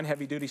 10-to-1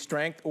 heavy-duty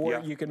strength, or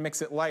you can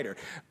mix it lighter.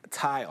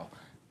 Tile,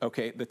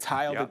 okay, the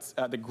tile that's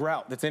the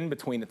grout that's in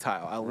between the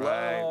tile. I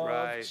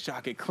love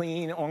Shock It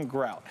Clean on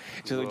grout.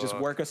 So just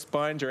work a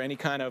sponge or any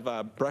kind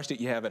of brush that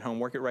you have at home,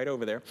 work it right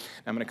over there.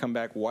 I'm gonna come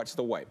back, watch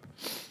the wipe.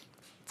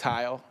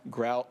 Tile,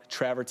 grout,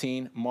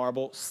 travertine,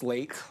 marble,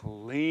 slate.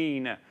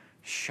 Clean.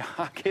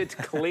 Shock It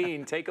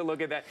Clean. Take a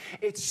look at that.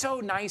 It's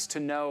so nice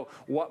to know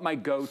what my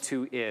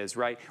go-to is,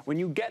 right? When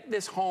you get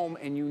this home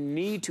and you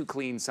need to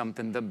clean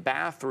something, the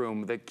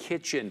bathroom, the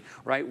kitchen,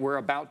 right? We're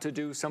about to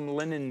do some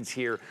linens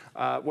here.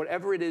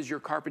 Whatever it is, your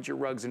carpets, your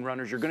rugs, and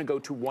runners, you're gonna go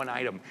to one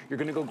item. You're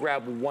gonna go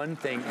grab one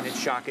thing and it's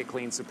Shock It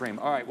Clean Supreme.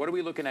 All right, what are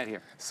we looking at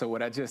here? So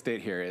what I just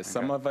did here is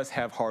some of us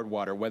have hard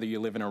water, whether you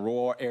live in a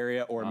rural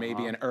area or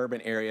maybe an urban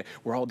area.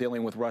 We're all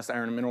dealing with rust,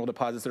 iron, and mineral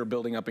deposits that are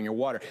building up in your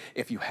water.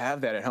 If you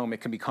have that at home,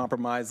 it can be compromising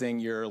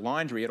your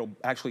laundry. It'll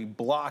actually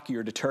block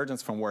your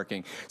detergents from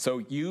working. So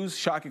use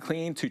Shock It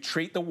Clean to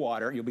treat the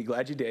water. You'll be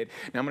glad you did.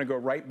 Now I'm gonna go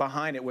right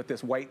behind it with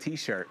this white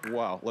t-shirt.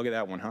 Wow, look at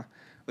that one, huh?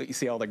 Look, you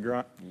see all the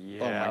grunt? Yeah.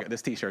 Oh my God,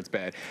 this t-shirt's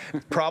bad.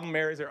 Problem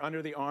areas are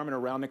under the arm and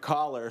around the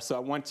collar, so I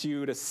want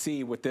you to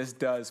see what this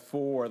does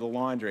for the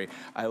laundry.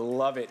 I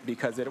love it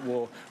because it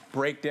will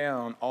break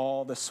down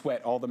all the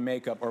sweat, all the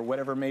makeup, or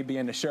whatever may be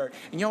in the shirt.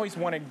 And you always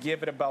want to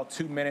give it about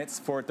 2 minutes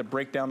for it to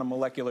break down the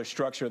molecular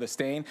structure of the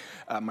stain.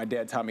 My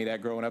dad taught me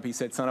that growing up. He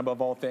said, son,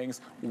 above all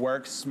things,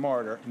 work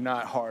smarter,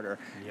 not harder.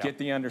 Yep. Get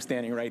the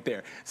understanding right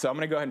there. So I'm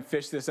going to go ahead and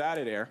fish this out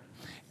of there.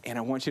 And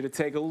I want you to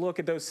take a look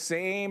at those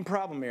same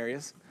problem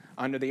areas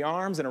under the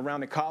arms and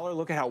around the collar.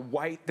 Look at how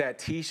white that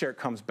t-shirt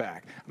comes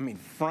back. I mean,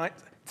 front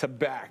to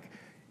back.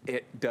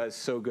 It does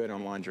so good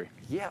on laundry.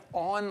 Yeah,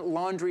 on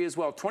laundry as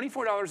well.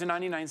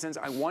 $24.99.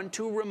 I want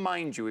to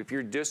remind you, if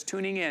you're just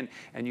tuning in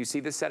and you see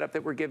the setup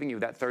that we're giving you,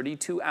 that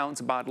 32-ounce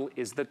bottle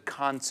is the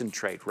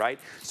concentrate, right?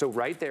 So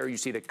right there, you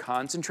see the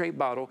concentrate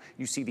bottle,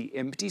 you see the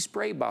empty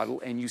spray bottle,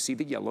 and you see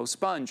the yellow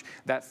sponge.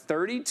 That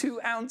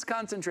 32-ounce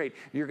concentrate,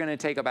 you're going to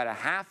take about a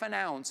half an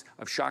ounce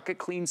of Shock It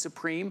Clean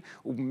Supreme,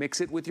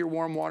 mix it with your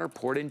warm water,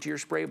 pour it into your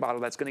spray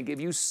bottle. That's going to give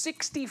you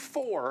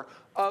 64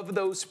 of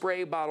those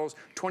spray bottles,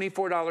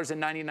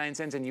 $24.99.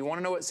 And you want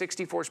to know what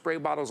 64 spray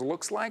bottles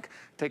looks like?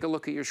 Take a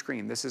look at your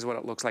screen. This is what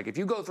it looks like. If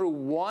you go through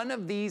one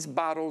of these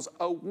bottles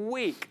a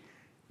week,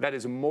 that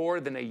is more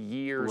than a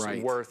year's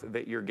worth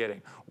that you're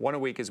getting. One a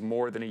week is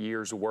more than a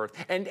year's worth.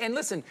 And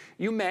listen,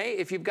 you may,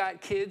 if you've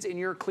got kids and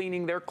you're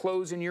cleaning their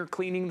clothes and you're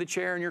cleaning the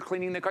chair and you're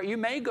cleaning the car, you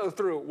may go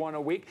through it one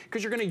a week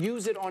because you're going to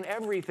use it on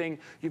everything.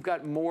 You've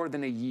got more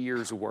than a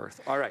year's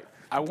worth. All right.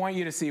 I want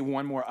you to see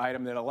one more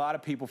item that a lot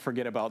of people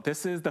forget about.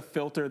 This is the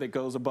filter that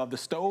goes above the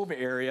stove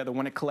area, the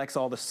one that collects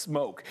all the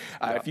smoke.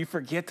 If you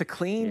forget to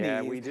clean these,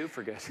 yeah, we do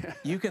forget.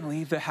 You can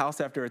leave the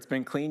house after it's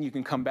been cleaned. You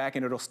can come back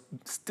and it'll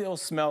still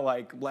smell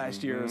like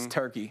last year's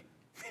turkey.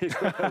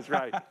 That's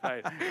right,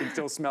 right. You can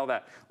still smell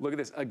that. Look at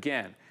this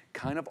again.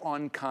 Kind of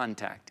on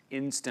contact,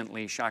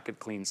 instantly Shock It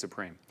Clean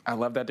Supreme. I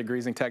love that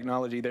degreasing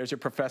technology. There's your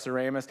Professor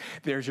Amos.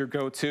 There's your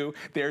go-to.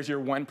 There's your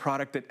one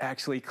product that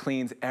actually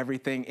cleans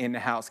everything in the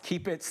house.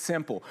 Keep it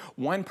simple.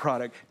 One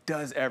product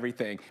does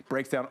everything.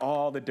 Breaks down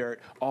all the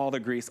dirt, all the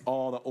grease,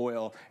 all the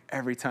oil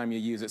every time you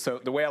use it. So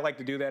the way I like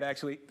to do that,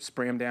 actually,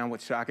 spray them down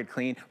with Shock It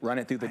Clean, run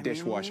it through the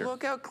dishwasher.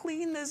 Look how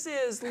clean this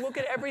is. Look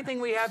at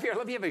everything we have here.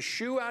 Look, you have a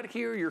shoe out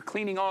here. You're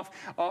cleaning off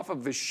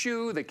of the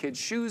shoe. The kids'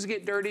 shoes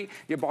get dirty.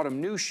 You bought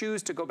them new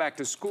shoes to go back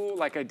to school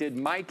like I did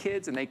my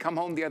kids, and they come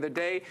home the other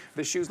day.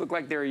 The shoes look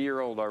like they're a year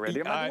old already.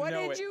 I'm like, what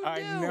did you do?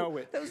 I know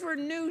it. Those were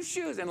new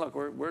shoes. And look,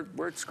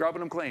 we're scrubbing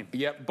them clean.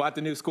 Yep, bought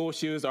the new school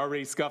shoes,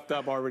 already scuffed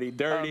up, already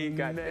dirty.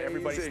 Got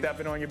everybody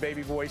stepping on your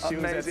baby boy's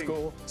shoes at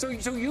school. So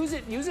use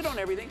it on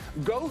everything.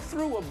 Go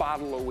through a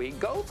bottle a week.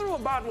 Go through a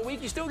bottle a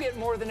week. You still get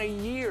more than a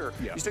year.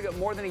 Yep. You still get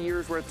more than a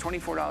year's worth,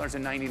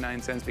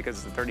 $24.99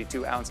 because it's a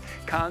 32-ounce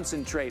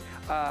concentrate.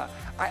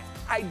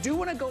 I do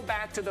want to go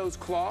back to those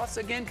cloths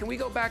again. Can we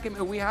go back and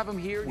we have them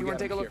here? You want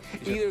to take a look?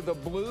 Either the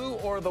blue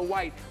or the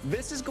white.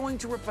 This is going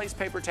to replace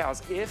paper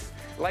towels. If,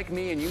 like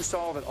me, and you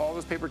saw that all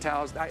those paper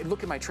towels, I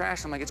look at my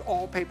trash, I'm like, it's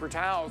all paper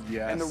towels,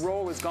 and the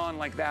roll is gone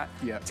like that.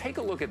 Yep. Take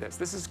a look at this.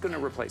 This is going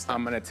to replace them.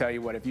 I'm going to tell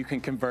you what, if you can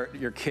convert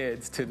your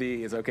kids to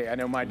these, okay, I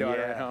know my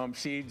daughter at home,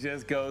 she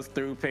just goes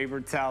through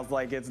paper towels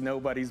like it's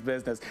nobody's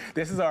business.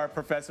 This is our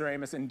Professor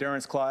Amos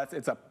Endurance Cloth.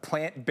 It's a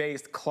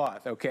plant-based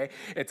cloth, okay?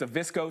 It's a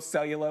viscose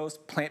cellulose,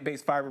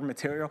 plant-based fiber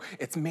material.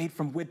 It's made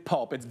from wood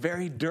pulp. It's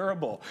very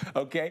durable,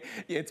 okay?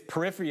 It's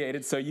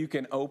perforated so you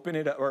can open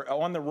it up, or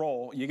on the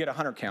roll, you get a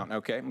 100 count,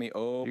 okay? Let me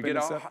open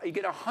this up. You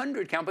get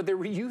 100 count, but they're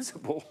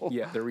reusable.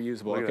 Yeah, they're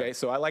reusable, okay?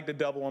 So I like to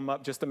double them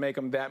up just to make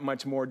them that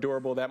much more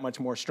durable, that much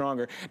more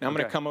stronger. Now I'm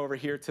gonna come over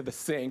here to the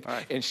sink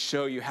and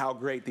show you how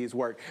great these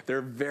work.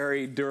 They're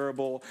very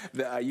durable.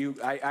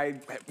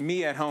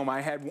 Me at home,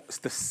 I had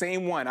the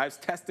same one. I was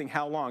testing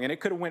how long, and it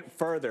could have went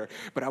further,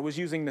 but I was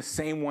using the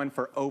same one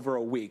for over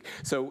a week.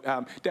 So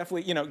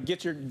definitely, you know,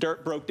 get your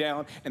dirt broke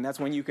down, and that's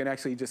when you can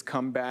actually just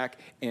come back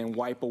and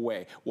wipe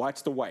away.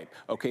 Watch the wipe,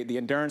 okay? The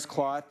Endurance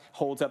Cloth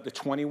holds up to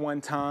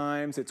 21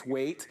 times its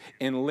weight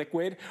in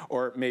liquid,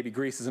 or maybe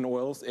greases and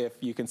oils, if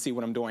you can see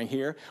what I'm doing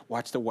here.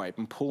 Watch the wipe.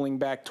 I'm pulling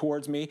back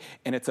towards me,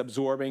 and it's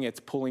absorbing, it's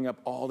pulling up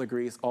all the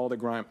grease, all the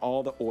grime,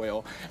 all the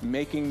oil,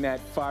 making that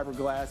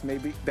fiberglass,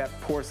 maybe that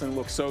porcelain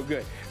look so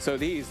good. So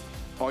these,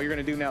 all you're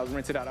gonna do now is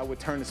rinse it out. I would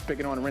turn the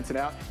spigot on and rinse it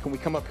out. Can we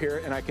come up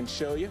here and I can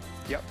show you?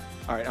 Yep.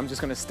 All right, I'm just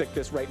gonna stick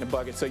this right in the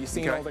bucket. So you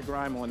see all the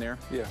grime on there?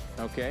 Yeah.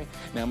 Okay,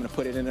 now I'm gonna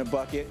put it in a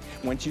bucket.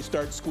 Once you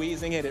start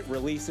squeezing it, it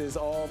releases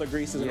all the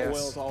greases and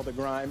oils, all the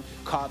grime,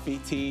 coffee,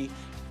 tea,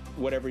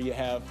 whatever you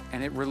have.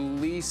 And it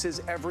releases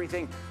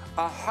everything.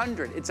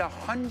 It's a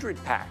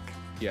 100 pack.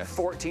 Yes.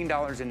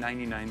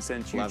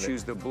 $14.99. You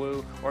choose the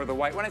blue or the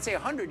white. When I say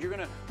 100, you're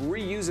going to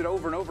reuse it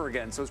over and over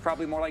again. So it's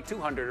probably more like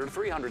 200 or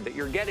 300 that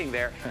you're getting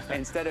there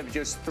instead of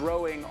just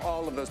throwing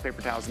all of those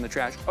paper towels in the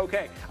trash.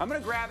 Okay, I'm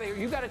going to grab it.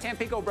 You've got a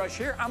Tampico brush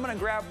here. I'm going to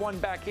grab one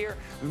back here.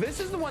 This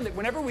is the one that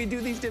whenever we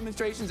do these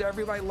demonstrations,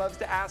 everybody loves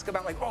to ask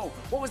about, like, oh,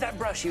 what was that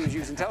brush he was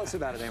using? Tell us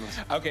about it, Amos.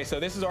 Okay, so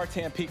this is our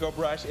Tampico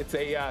brush. It's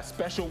a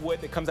special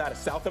wood that comes out of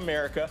South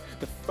America.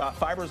 The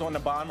fibers on the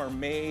bottom are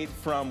made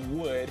from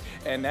wood,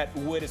 and that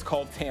wood is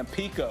called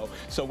Tampico.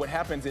 So what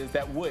happens is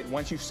that wood,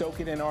 once you soak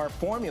it in our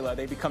formula,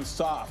 they become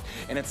soft.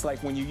 And it's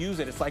like when you use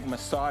it, it's like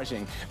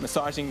massaging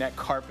that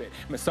carpet,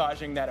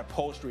 massaging that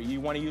upholstery. You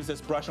want to use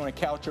this brush on a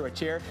couch or a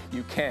chair?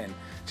 You can.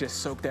 Just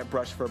soak that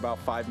brush for about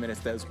 5 minutes.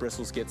 Those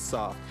bristles get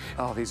soft.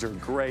 Oh, these are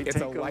great.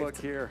 Take a look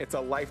here. It's a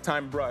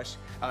lifetime brush.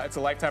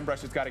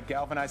 It's got a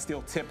galvanized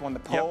steel tip on the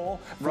pole,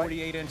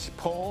 48-inch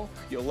pole.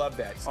 You'll love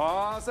that.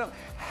 Awesome.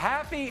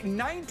 Happy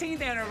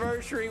 19th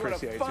anniversary.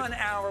 What a fun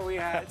hour we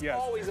had. It's Yes.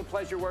 always a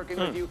pleasure working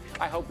with you.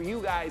 I hope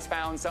you guys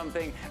found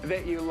something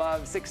that you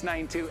love.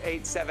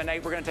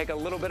 692-878. We're going to take a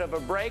little bit of a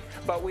break,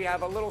 but we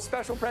have a little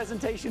special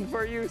presentation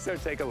for you, so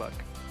take a look.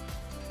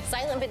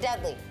 Silent but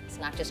deadly. It's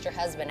not just your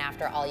husband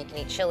after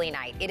all-you-can-eat chili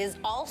night. It is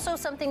also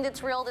something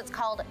that's real that's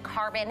called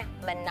carbon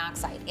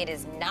monoxide. It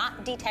is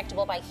not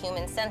detectable by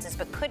human senses,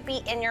 but could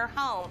be in your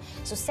home.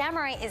 So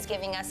Samurai is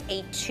giving us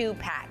a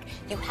 2-pack.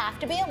 You have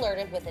to be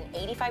alerted with an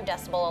 85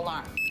 decibel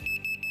alarm,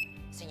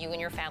 so you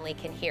and your family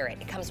can hear it.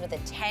 It comes with a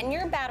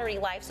 10-year battery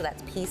life, so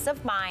that's peace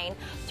of mind.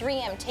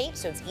 3M tape,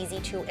 so it's easy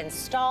to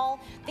install.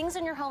 Things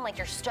in your home like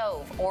your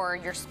stove or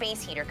your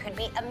space heater could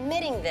be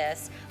emitting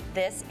this.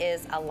 This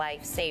is a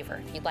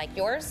lifesaver. If you'd like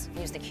yours,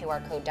 use the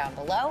QR code down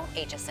below,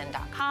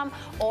 hsn.com,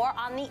 or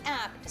on the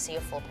app to see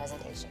a full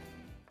presentation.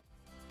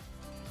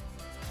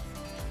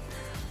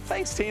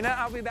 Thanks, Tina.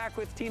 I'll be back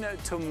with Tina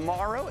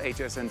tomorrow,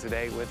 HSN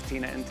Today with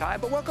Tina and Ty.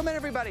 But welcome in,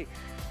 everybody.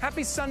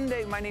 Happy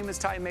Sunday. My name is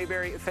Ty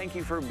Mayberry. Thank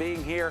you for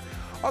being here.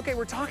 Okay,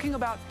 we're talking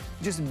about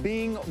just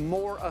being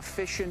more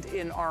efficient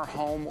in our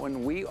home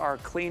when we are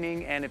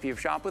cleaning. And if you've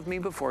shopped with me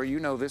before, you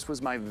know this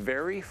was my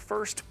very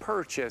first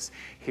purchase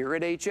here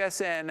at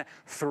HSN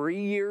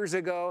 3 years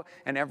ago.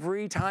 And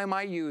every time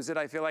I use it,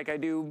 I feel like I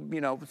do,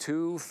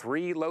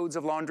 2-3 loads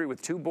of laundry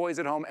with 2 boys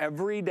at home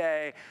every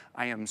day.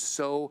 I am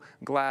so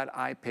glad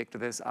I picked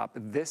this up.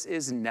 This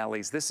is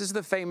Nellie's. This is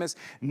the famous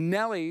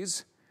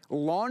Nellie's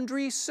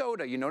laundry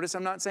soda. You notice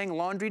I'm not saying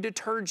laundry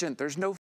detergent. There's no